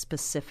Lift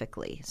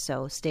specifically.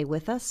 So stay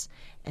with us,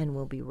 and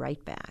we'll be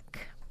right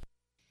back.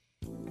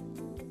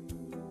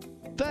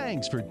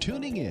 Thanks for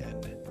tuning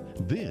in.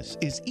 This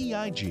is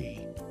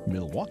EIG,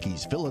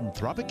 Milwaukee's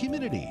philanthropic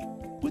community,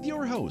 with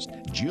your host,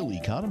 Jill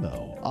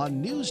Economou,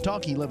 on News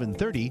Talk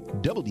 1130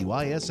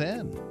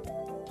 WISN.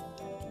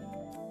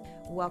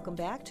 Welcome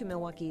back to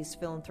Milwaukee's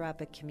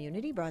philanthropic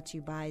community, brought to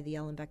you by the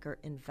Ellenbecker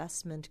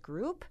Investment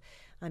Group.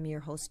 I'm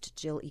your host,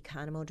 Jill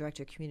Economou,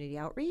 Director of Community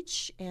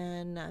Outreach,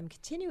 and I'm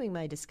continuing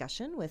my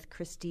discussion with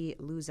Christy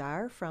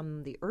Luzar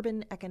from the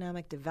Urban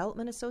Economic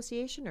Development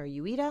Association, or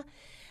UEDA,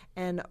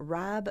 and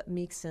Rob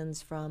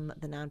Meeksons from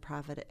the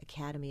Nonprofit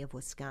Academy of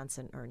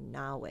Wisconsin, or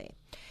NAWE.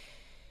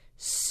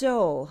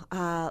 So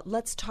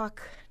let's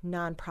talk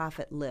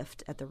Nonprofit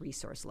Lift at the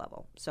resource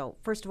level. So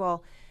first of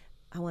all,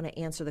 I want to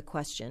answer the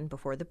question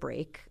before the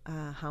break,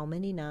 how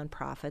many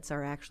nonprofits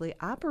are actually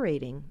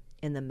operating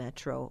in the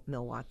Metro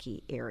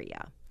Milwaukee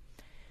area?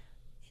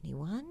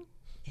 Anyone?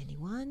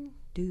 Anyone?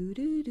 Do.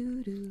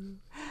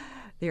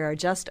 There are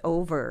just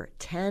over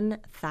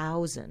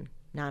 10,000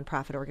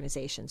 nonprofit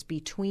organizations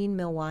between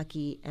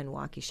Milwaukee and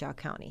Waukesha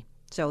County.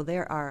 So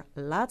there are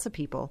lots of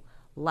people,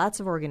 lots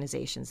of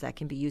organizations that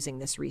can be using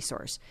this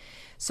resource.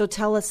 So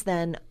tell us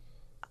then,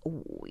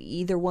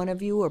 either one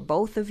of you or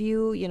both of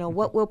you,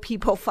 what will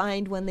people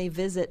find when they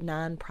visit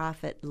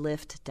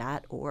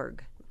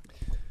nonprofitlift.org?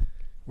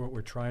 What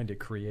we're trying to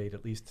create,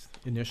 at least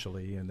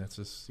initially, and that's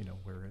just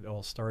where it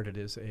all started,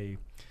 is a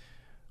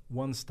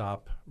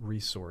one-stop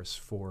resource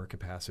for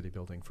capacity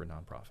building for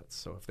nonprofits.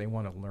 So if they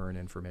want to learn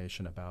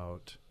information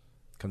about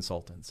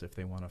consultants, if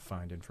they want to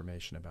find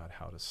information about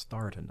how to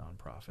start a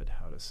nonprofit,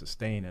 how to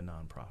sustain a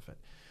nonprofit,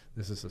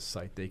 this is a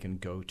site they can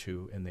go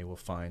to, and they will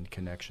find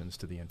connections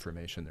to the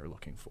information they're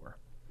looking for.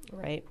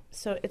 Right.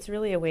 So it's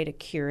really a way to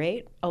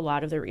curate a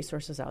lot of the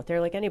resources out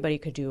there. Like anybody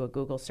could do a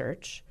Google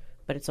search,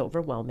 but it's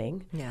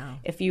overwhelming. Yeah.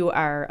 If you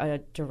are a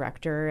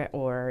director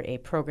or a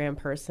program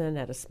person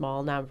at a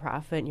small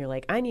nonprofit and you're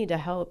like, I need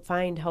to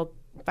find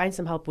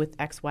some help with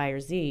X, Y, or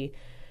Z,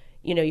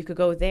 you could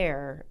go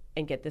there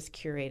and get this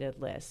curated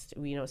list.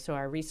 So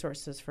our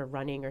resources for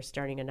running or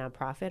starting a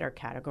nonprofit are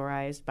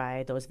categorized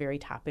by those very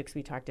topics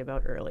we talked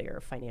about earlier: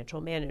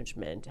 financial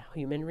management,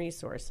 human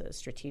resources,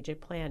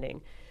 strategic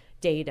planning,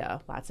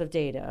 data, lots of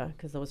data,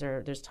 because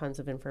there's tons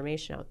of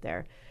information out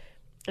there.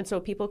 And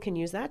so people can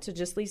use that to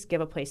just at least give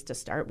a place to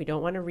start. We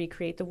don't want to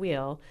recreate the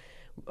wheel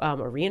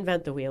or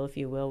reinvent the wheel, if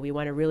you will. We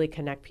want to really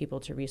connect people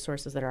to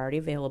resources that are already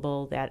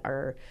available, that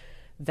are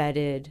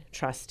vetted,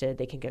 trusted.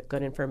 They can get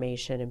good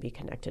information and be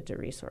connected to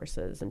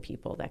resources and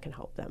people that can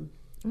help them.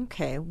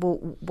 Okay.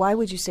 Well, why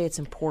would you say it's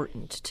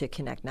important to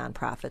connect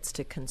nonprofits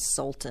to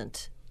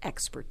consultant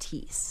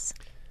expertise?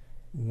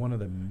 One of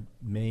the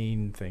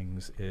main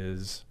things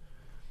is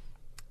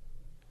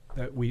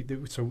that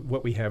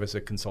what we have is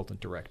a consultant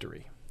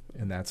directory.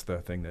 And that's the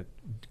thing that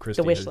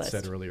Christy had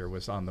said earlier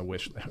was on the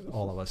wish.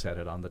 All of us had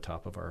it on the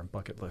top of our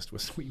bucket list.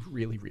 Was we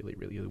really, really,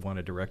 really want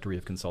a directory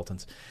of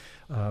consultants.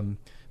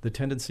 The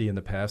tendency in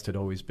the past had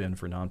always been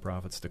for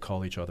nonprofits to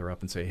call each other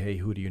up and say, hey,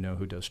 who do you know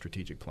who does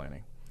strategic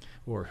planning?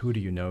 Or who do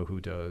you know who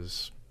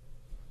does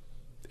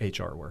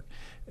HR work?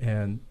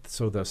 And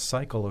so the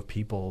cycle of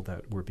people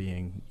that were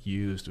being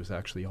used was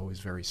actually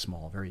always very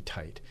small, very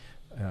tight.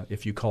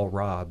 If you call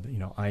Rob,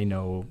 I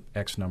know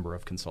X number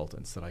of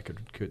consultants that I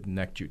could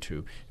connect you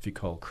to. If you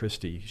call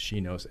Christy,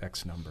 she knows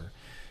X number.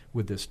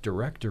 With this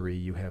directory,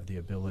 you have the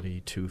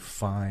ability to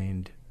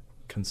find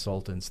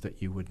consultants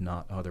that you would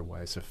not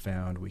otherwise have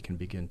found. We can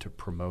begin to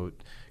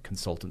promote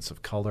consultants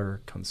of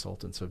color,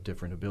 consultants of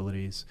different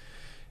abilities,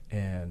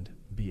 and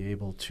be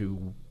able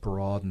to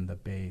broaden the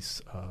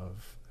base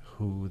of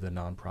who the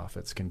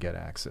nonprofits can get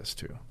access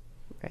to.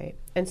 Right.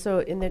 And so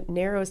in the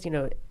narrows,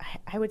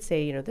 I would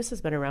say, this has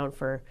been around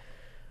for,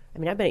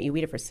 I've been at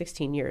UEDA for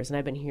 16 years, and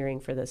I've been hearing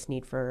for this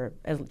need for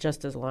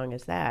just as long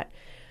as that.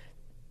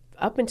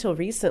 Up until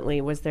recently,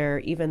 was there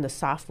even the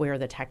software,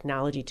 the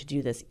technology to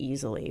do this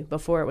easily?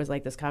 Before, it was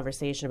like this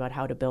conversation about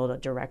how to build a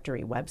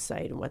directory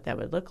website and what that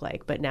would look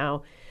like. But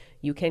now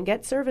you can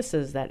get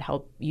services that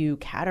help you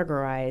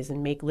categorize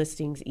and make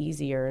listings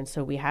easier. And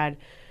so we had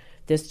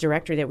this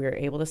directory that we were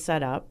able to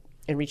set up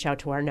and reach out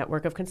to our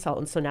network of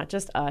consultants. So not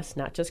just us,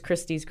 not just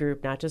Christy's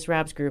group, not just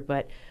Rob's group,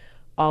 but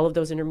all of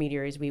those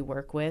intermediaries we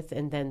work with.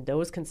 And then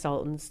those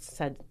consultants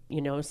sent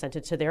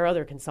it to their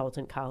other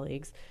consultant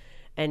colleagues.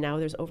 And now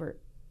there's over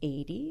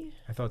 80.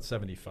 I thought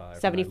 75.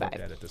 75. I looked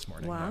at it this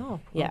morning. Wow.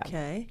 Yeah.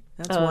 Okay.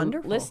 That's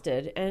wonderful.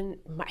 Listed. And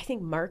I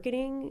think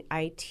marketing,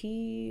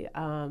 IT,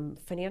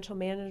 financial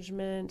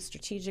management,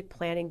 strategic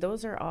planning,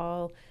 those are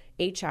all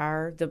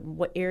HR,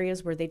 what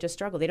areas where they just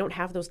struggle. They don't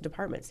have those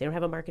departments. They don't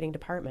have a marketing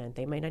department.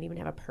 They might not even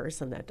have a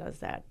person that does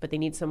that, but they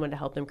need someone to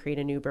help them create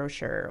a new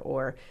brochure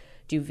or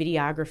do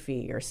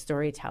videography or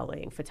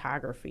storytelling,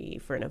 photography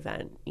for an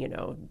event.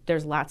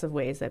 There's lots of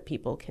ways that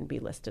people can be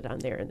listed on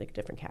there in the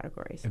different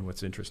categories. And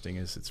what's interesting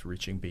is it's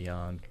reaching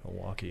beyond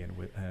Milwaukee and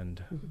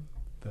mm-hmm.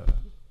 the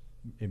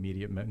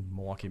immediate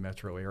Milwaukee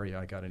metro area.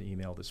 I got an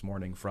email this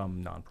morning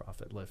from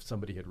Nonprofit Lift.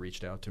 Somebody had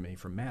reached out to me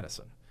from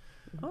Madison.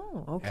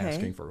 Oh, okay.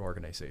 Asking for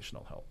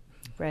organizational help.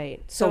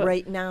 Right. So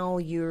right now,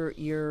 your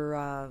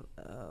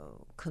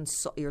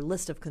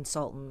list of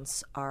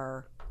consultants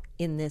are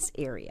in this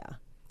area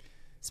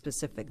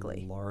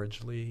specifically.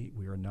 Largely,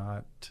 we are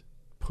not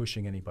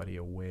pushing anybody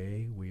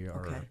away. We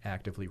are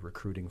actively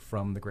recruiting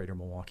from the greater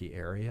Milwaukee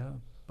area.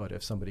 But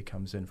if somebody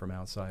comes in from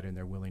outside and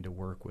they're willing to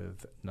work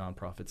with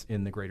nonprofits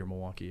in the greater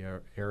Milwaukee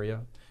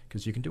area,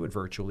 because you can do it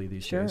virtually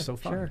these days, so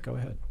fine, go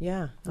ahead.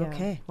 Yeah.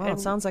 Okay. Well, it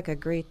sounds like a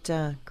great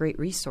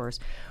resource.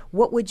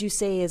 What would you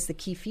say is the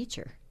key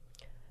feature?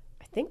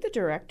 I think the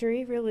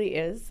directory really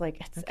is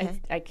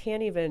I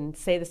can't even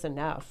say this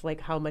enough,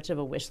 how much of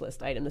a wish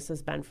list item this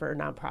has been for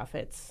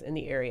nonprofits in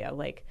the area.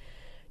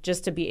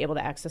 Just to be able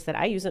to access that.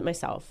 I use it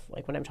myself.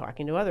 When I'm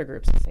talking to other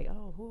groups, I say,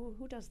 oh,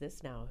 who does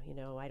this now?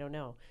 I don't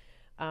know.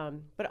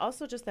 But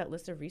also just that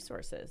list of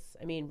resources.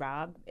 I mean,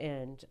 Rob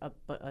and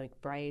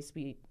Bryce,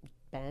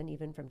 Ben,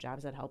 even from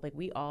Jobs That Help,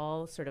 we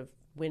all sort of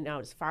went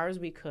out as far as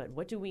we could.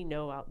 What do we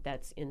know out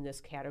that's in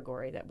this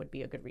category that would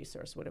be a good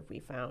resource? What have we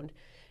found?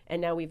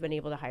 And now we've been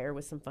able to hire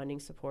with some funding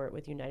support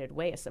with United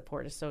Way, a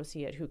support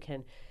associate who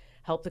can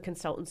help the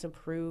consultants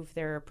improve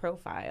their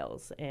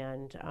profiles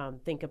and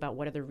think about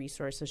what other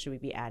resources should we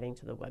be adding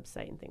to the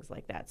website and things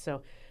like that.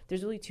 So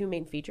there's really two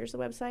main features of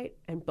the website,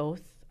 and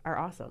both are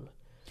awesome.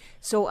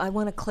 So I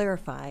want to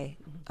clarify,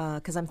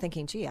 because I'm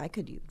thinking,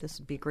 this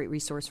would be a great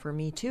resource for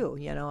me too.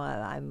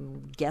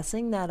 I'm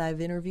guessing that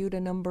I've interviewed a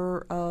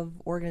number of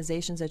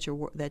organizations that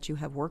you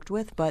have worked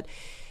with, but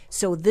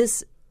so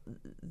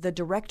the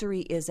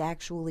directory is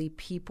actually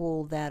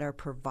people that are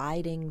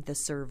providing the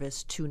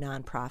service to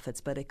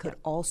nonprofits, but it could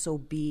also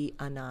be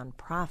a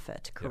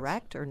nonprofit,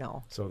 correct, or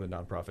no? So the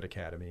Nonprofit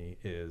Academy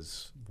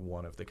is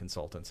one of the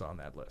consultants on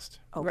that list.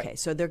 Okay, right.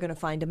 So they're going to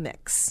find a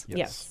mix.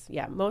 Yes.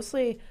 Yeah,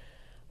 mostly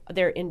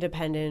they're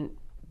independent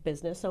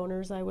business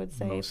owners, I would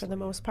say, for the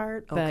most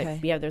part.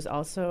 But there's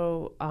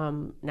also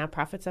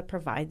nonprofits that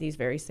provide these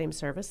very same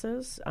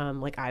services.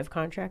 I've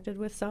contracted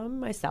with some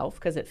myself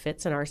because it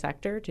fits in our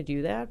sector to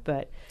do that.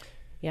 But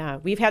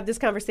we've had this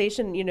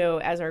conversation,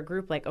 as our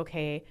group,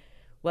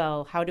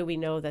 well, how do we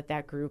know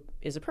that group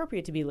is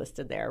appropriate to be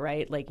listed there,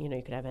 right?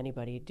 You could have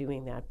anybody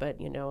doing that. But,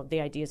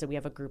 the idea is that we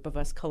have a group of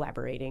us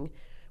collaborating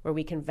where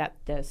we can vet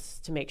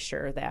this to make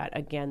sure that,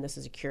 again, this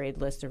is a curated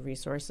list of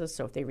resources.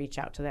 So if they reach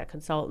out to that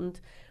consultant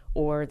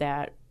or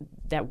that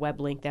web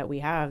link that we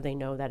have, they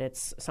know that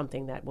it's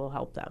something that will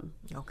help them.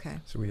 Okay.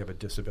 So we have a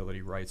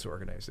disability rights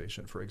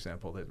organization, for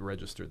example, that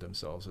registered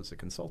themselves as a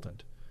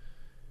consultant.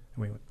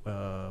 And we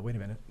went, wait a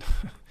minute.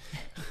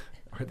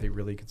 Are they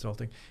really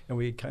consulting? And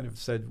we kind of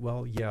said,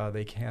 well, yeah,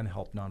 they can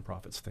help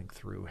nonprofits think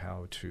through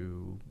how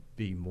to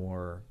be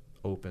more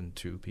open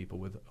to people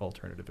with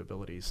alternative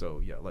abilities.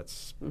 So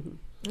let's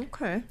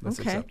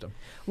accept them.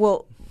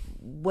 Well,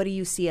 what do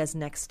you see as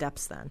next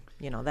steps then?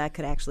 That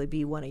could actually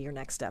be one of your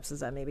next steps, is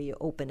that maybe you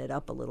open it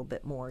up a little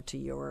bit more to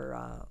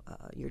your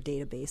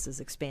database is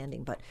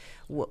expanding. But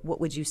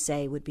what would you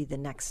say would be the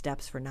next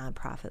steps for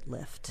Nonprofit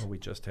Lift? Well, we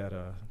just had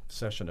a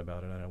session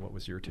about it. I don't know, what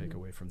was your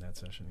takeaway from that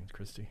session,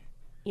 Christy?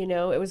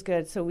 It was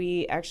good. So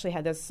we actually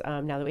had this,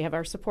 now that we have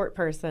our support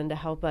person to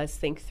help us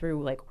think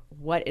through,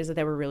 what is it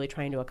that we're really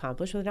trying to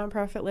accomplish with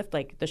Nonprofit Lift?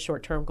 The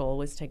short-term goal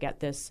was to get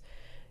this,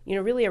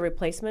 really a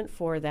replacement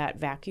for that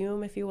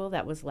vacuum, if you will,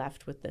 that was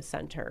left with the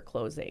center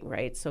closing,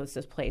 right? So it's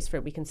this place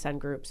where we can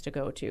send groups to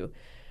go to.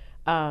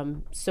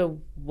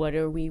 So what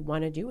do we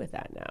want to do with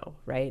that now,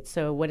 right?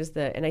 So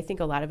and I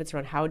think a lot of it's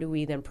around how do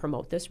we then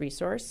promote this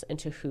resource and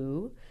to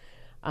who?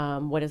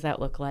 What does that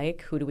look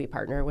like? Who do we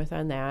partner with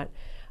on that?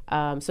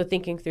 So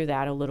thinking through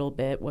that a little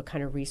bit, what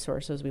kind of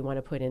resources we want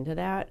to put into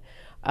that.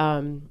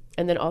 And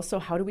then also,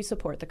 how do we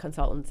support the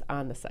consultants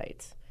on the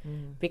site?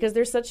 Because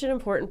there's such an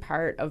important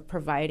part of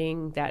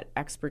providing that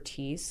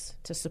expertise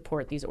to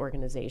support these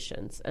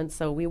organizations. And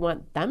so we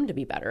want them to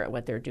be better at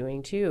what they're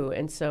doing too.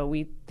 And so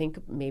we think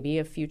maybe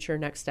a future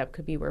next step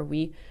could be where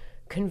we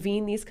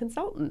convene these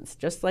consultants,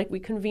 just like we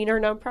convene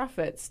our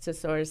nonprofits, to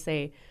sort of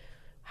say,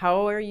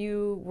 how are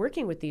you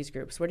working with these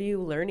groups? What are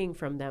you learning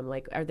from them?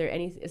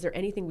 Is there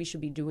anything we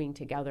should be doing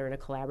together in a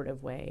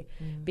collaborative way?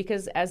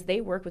 Because as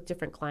they work with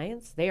different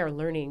clients, they are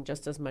learning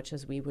just as much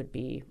as we would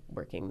be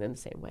working in the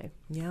same way.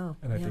 Yeah.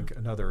 And I think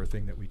another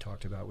thing that we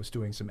talked about was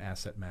doing some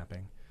asset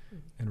mapping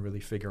and really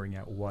figuring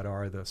out what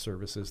are the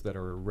services that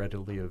are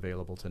readily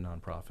available to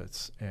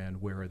nonprofits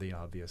and where are the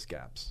obvious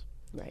gaps.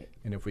 Right.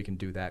 And if we can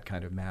do that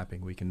kind of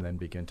mapping, we can then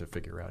begin to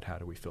figure out how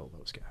do we fill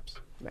those gaps.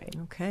 Right.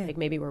 Okay.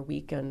 Maybe we're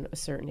weak in a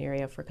certain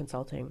area for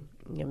consulting.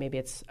 Maybe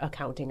it's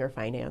accounting or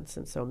finance,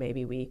 and so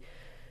maybe we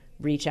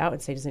reach out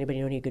and say, does anybody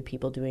know any good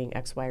people doing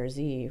X, Y, or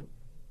Z?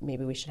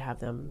 maybe we should have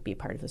them be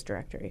part of this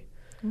directory.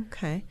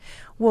 Okay.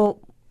 Well,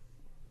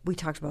 we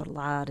talked about a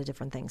lot of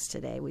different things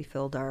today. We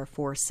filled our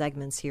 4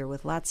 segments here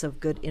with lots of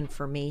good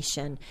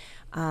information.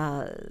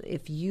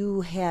 If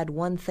you had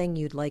one thing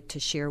you'd like to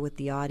share with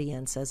the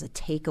audience as a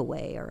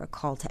takeaway or a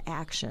call to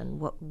action,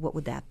 what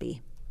would that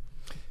be?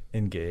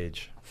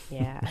 Engage.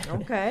 Yeah.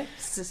 Okay.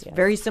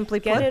 Very simply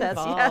put. Get That's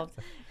involved.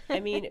 I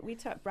mean,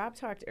 Rob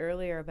talked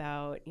earlier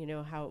about,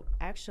 how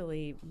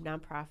actually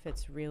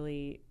nonprofits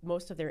really,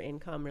 most of their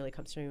income really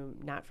comes from,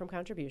 not from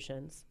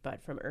contributions,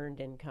 but from earned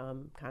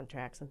income,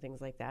 contracts, and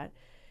things like that.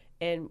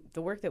 And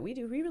the work that we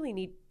do, we really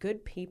need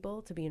good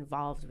people to be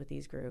involved with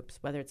these groups,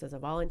 whether it's as a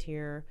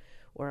volunteer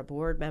or a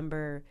board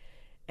member.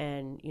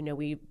 And,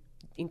 we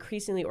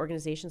increasingly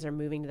organizations are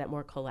moving to that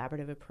more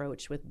collaborative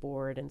approach with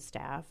board and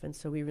staff. And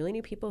so we really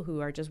need people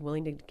who are just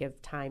willing to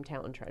give time,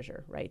 talent, and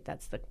treasure, right?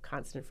 That's the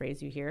constant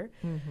phrase you hear.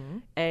 Mm-hmm.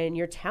 And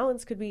your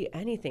talents could be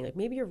anything. Like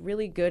maybe you're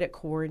really good at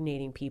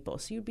coordinating people.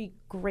 So you'd be a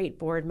great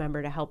board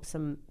member to help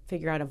some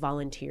figure out a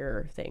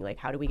volunteer thing. Like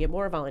how do we get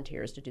more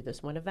volunteers to do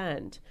this one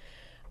event?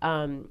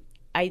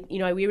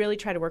 We really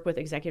try to work with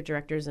executive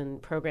directors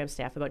and program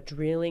staff about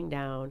drilling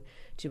down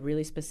to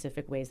really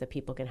specific ways that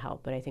people can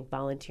help. But I think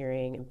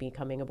volunteering and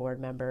becoming a board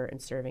member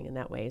and serving in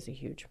that way is a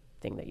huge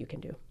thing that you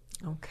can do.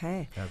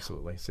 Okay.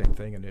 Absolutely. Same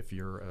thing. And if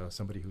you're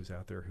somebody who's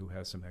out there who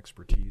has some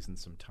expertise and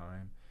some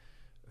time,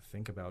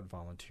 think about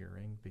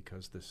volunteering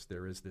because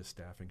there is this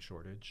staffing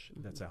shortage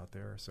that's out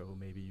there. So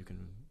maybe you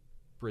can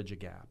bridge a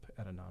gap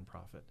at a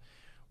nonprofit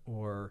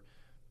or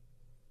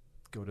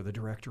go to the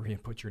directory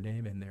and put your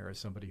name in there as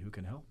somebody who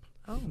can help.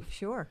 Oh,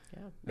 sure.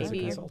 Yeah. As Maybe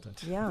a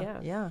consultant.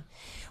 Yeah.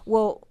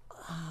 Well,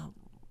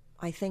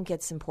 I think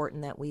it's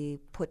important that we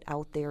put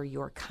out there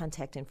your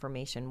contact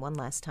information one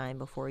last time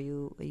before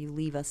you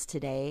leave us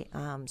today.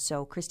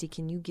 So, Christy,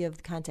 can you give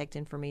the contact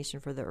information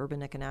for the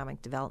Urban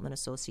Economic Development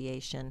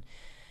Association?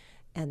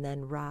 And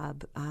then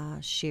Rob,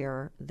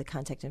 share the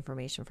contact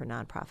information for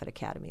Nonprofit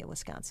Academy of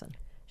Wisconsin.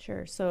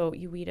 Sure. So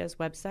UEDA's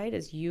website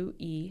is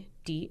uedawi.org.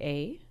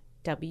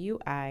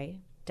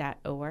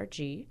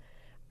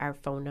 Our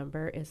phone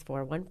number is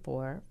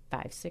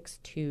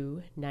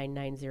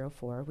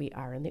 414-562-9904. We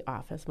are in the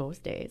office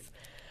most days,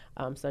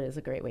 so it is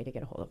a great way to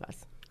get a hold of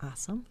us.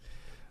 Awesome.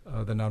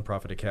 The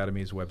Nonprofit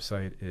Academy's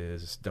website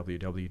is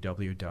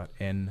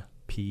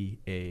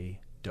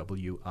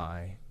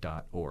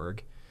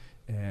www.npawi.org,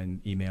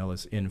 and email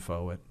is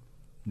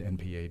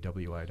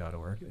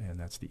info@npawi.org, and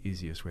that's the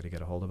easiest way to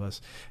get a hold of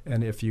us.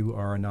 And if you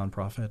are a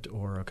nonprofit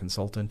or a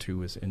consultant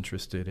who is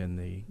interested in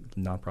the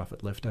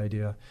nonprofit lift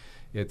idea,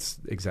 it's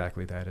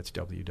exactly that. It's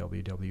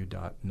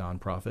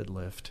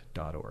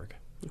www.nonprofitlift.org.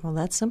 Well,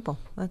 that's simple.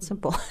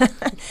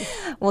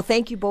 Well,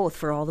 thank you both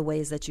for all the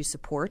ways that you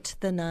support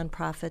the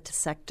nonprofit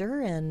sector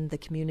and the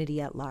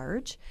community at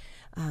large.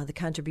 The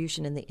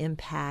contribution and the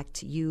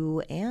impact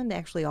you and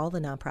actually all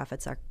the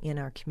nonprofits in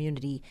our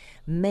community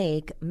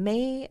make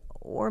may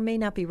or may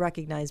not be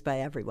recognized by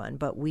everyone,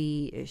 but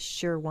we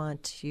sure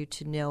want you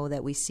to know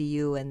that we see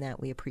you and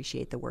that we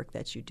appreciate the work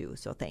that you do.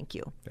 So thank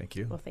you. Thank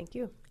you. Well, thank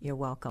you. You're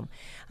welcome.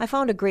 I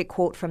found a great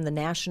quote from the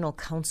National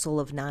Council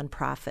of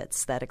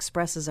Nonprofits that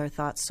expresses our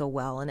thoughts so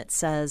well, and it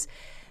says,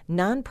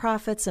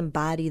 "Nonprofits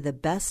embody the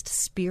best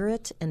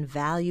spirit and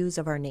values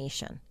of our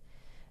nation.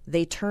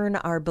 They turn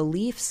our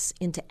beliefs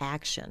into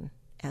action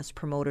as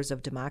promoters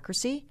of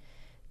democracy,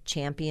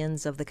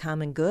 champions of the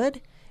common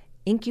good,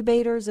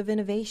 incubators of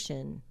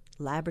innovation,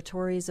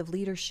 laboratories of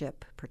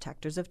leadership,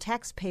 protectors of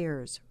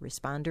taxpayers,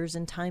 responders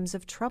in times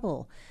of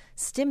trouble,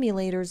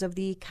 stimulators of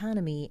the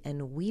economy,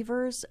 and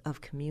weavers of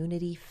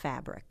community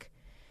fabric.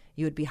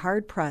 You would be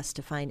hard-pressed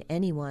to find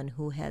anyone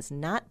who has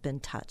not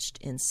been touched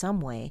in some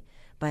way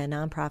by a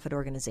nonprofit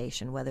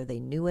organization, whether they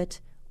knew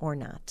it or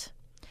not."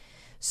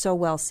 So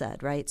well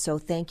said, right? So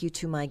thank you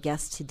to my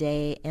guests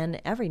today and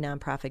every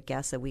nonprofit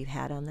guest that we've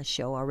had on the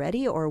show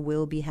already or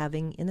will be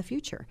having in the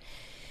future.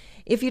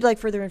 If you'd like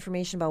further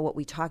information about what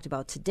we talked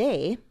about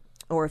today,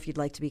 or if you'd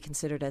like to be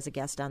considered as a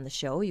guest on the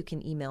show, you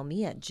can email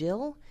me at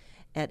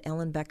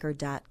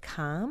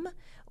jill@ellenbecker.com,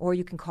 or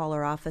you can call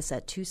our office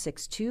at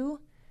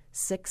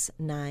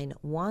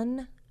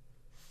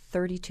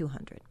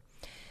 262-691-3200.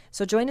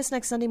 So join us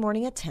next Sunday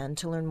morning at 10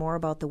 to learn more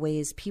about the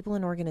ways people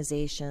and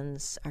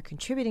organizations are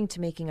contributing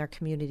to making our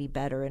community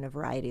better in a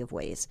variety of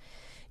ways.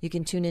 You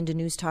can tune into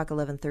News Talk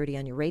 1130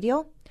 on your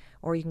radio,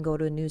 or you can go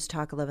to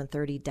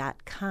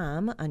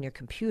newstalk1130.com on your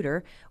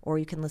computer, or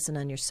you can listen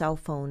on your cell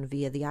phone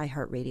via the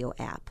iHeartRadio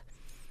app.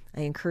 I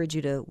encourage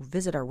you to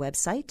visit our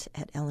website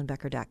at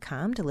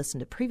ellenbecker.com to listen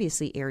to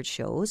previously aired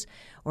shows,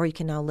 or you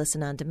can now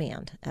listen on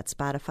demand at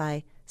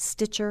Spotify,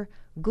 Stitcher,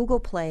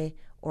 Google Play,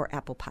 or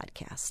Apple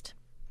Podcast.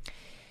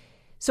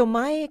 So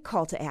my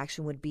call to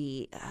action would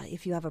be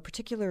if you have a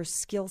particular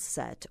skill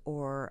set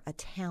or a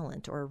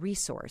talent or a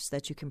resource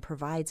that you can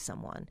provide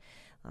someone,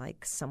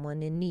 like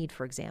someone in need,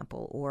 for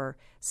example, or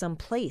some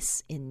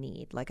place in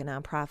need, like a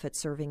nonprofit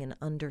serving an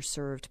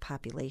underserved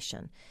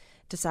population.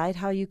 Decide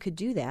how you could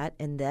do that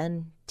and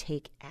then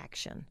take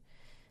action.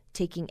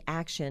 taking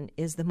action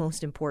is the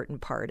most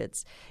important part.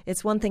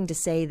 It's one thing to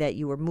say that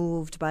you were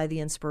moved by the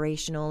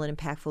inspirational and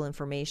impactful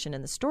information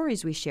and the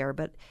stories we share,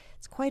 but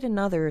it's quite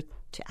another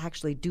to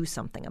actually do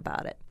something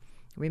about it.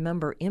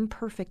 Remember,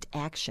 imperfect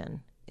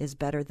action is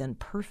better than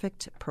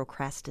perfect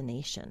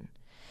procrastination.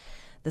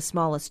 The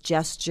smallest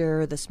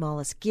gesture, the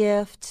smallest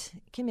gift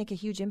can make a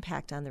huge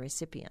impact on the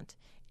recipient.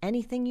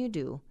 Anything you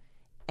do,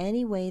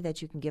 any way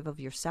that you can give of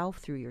yourself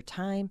through your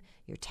time,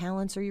 your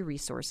talents, or your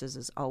resources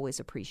is always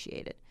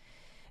appreciated.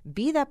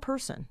 Be that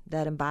person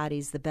that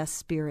embodies the best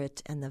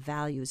spirit and the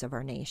values of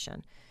our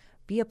nation.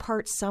 Be a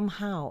part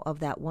somehow of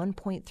that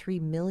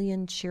 1.3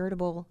 million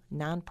charitable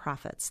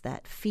nonprofits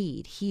that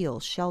feed,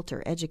 heal,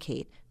 shelter,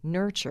 educate,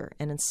 nurture,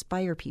 and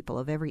inspire people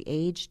of every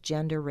age,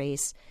 gender,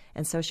 race,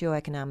 and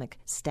socioeconomic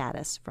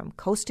status from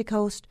coast to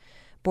coast,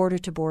 border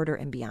to border,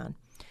 and beyond.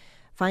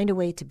 Find a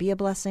way to be a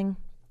blessing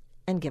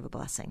and give a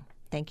blessing.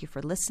 Thank you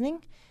for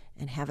listening,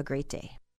 and have a great day.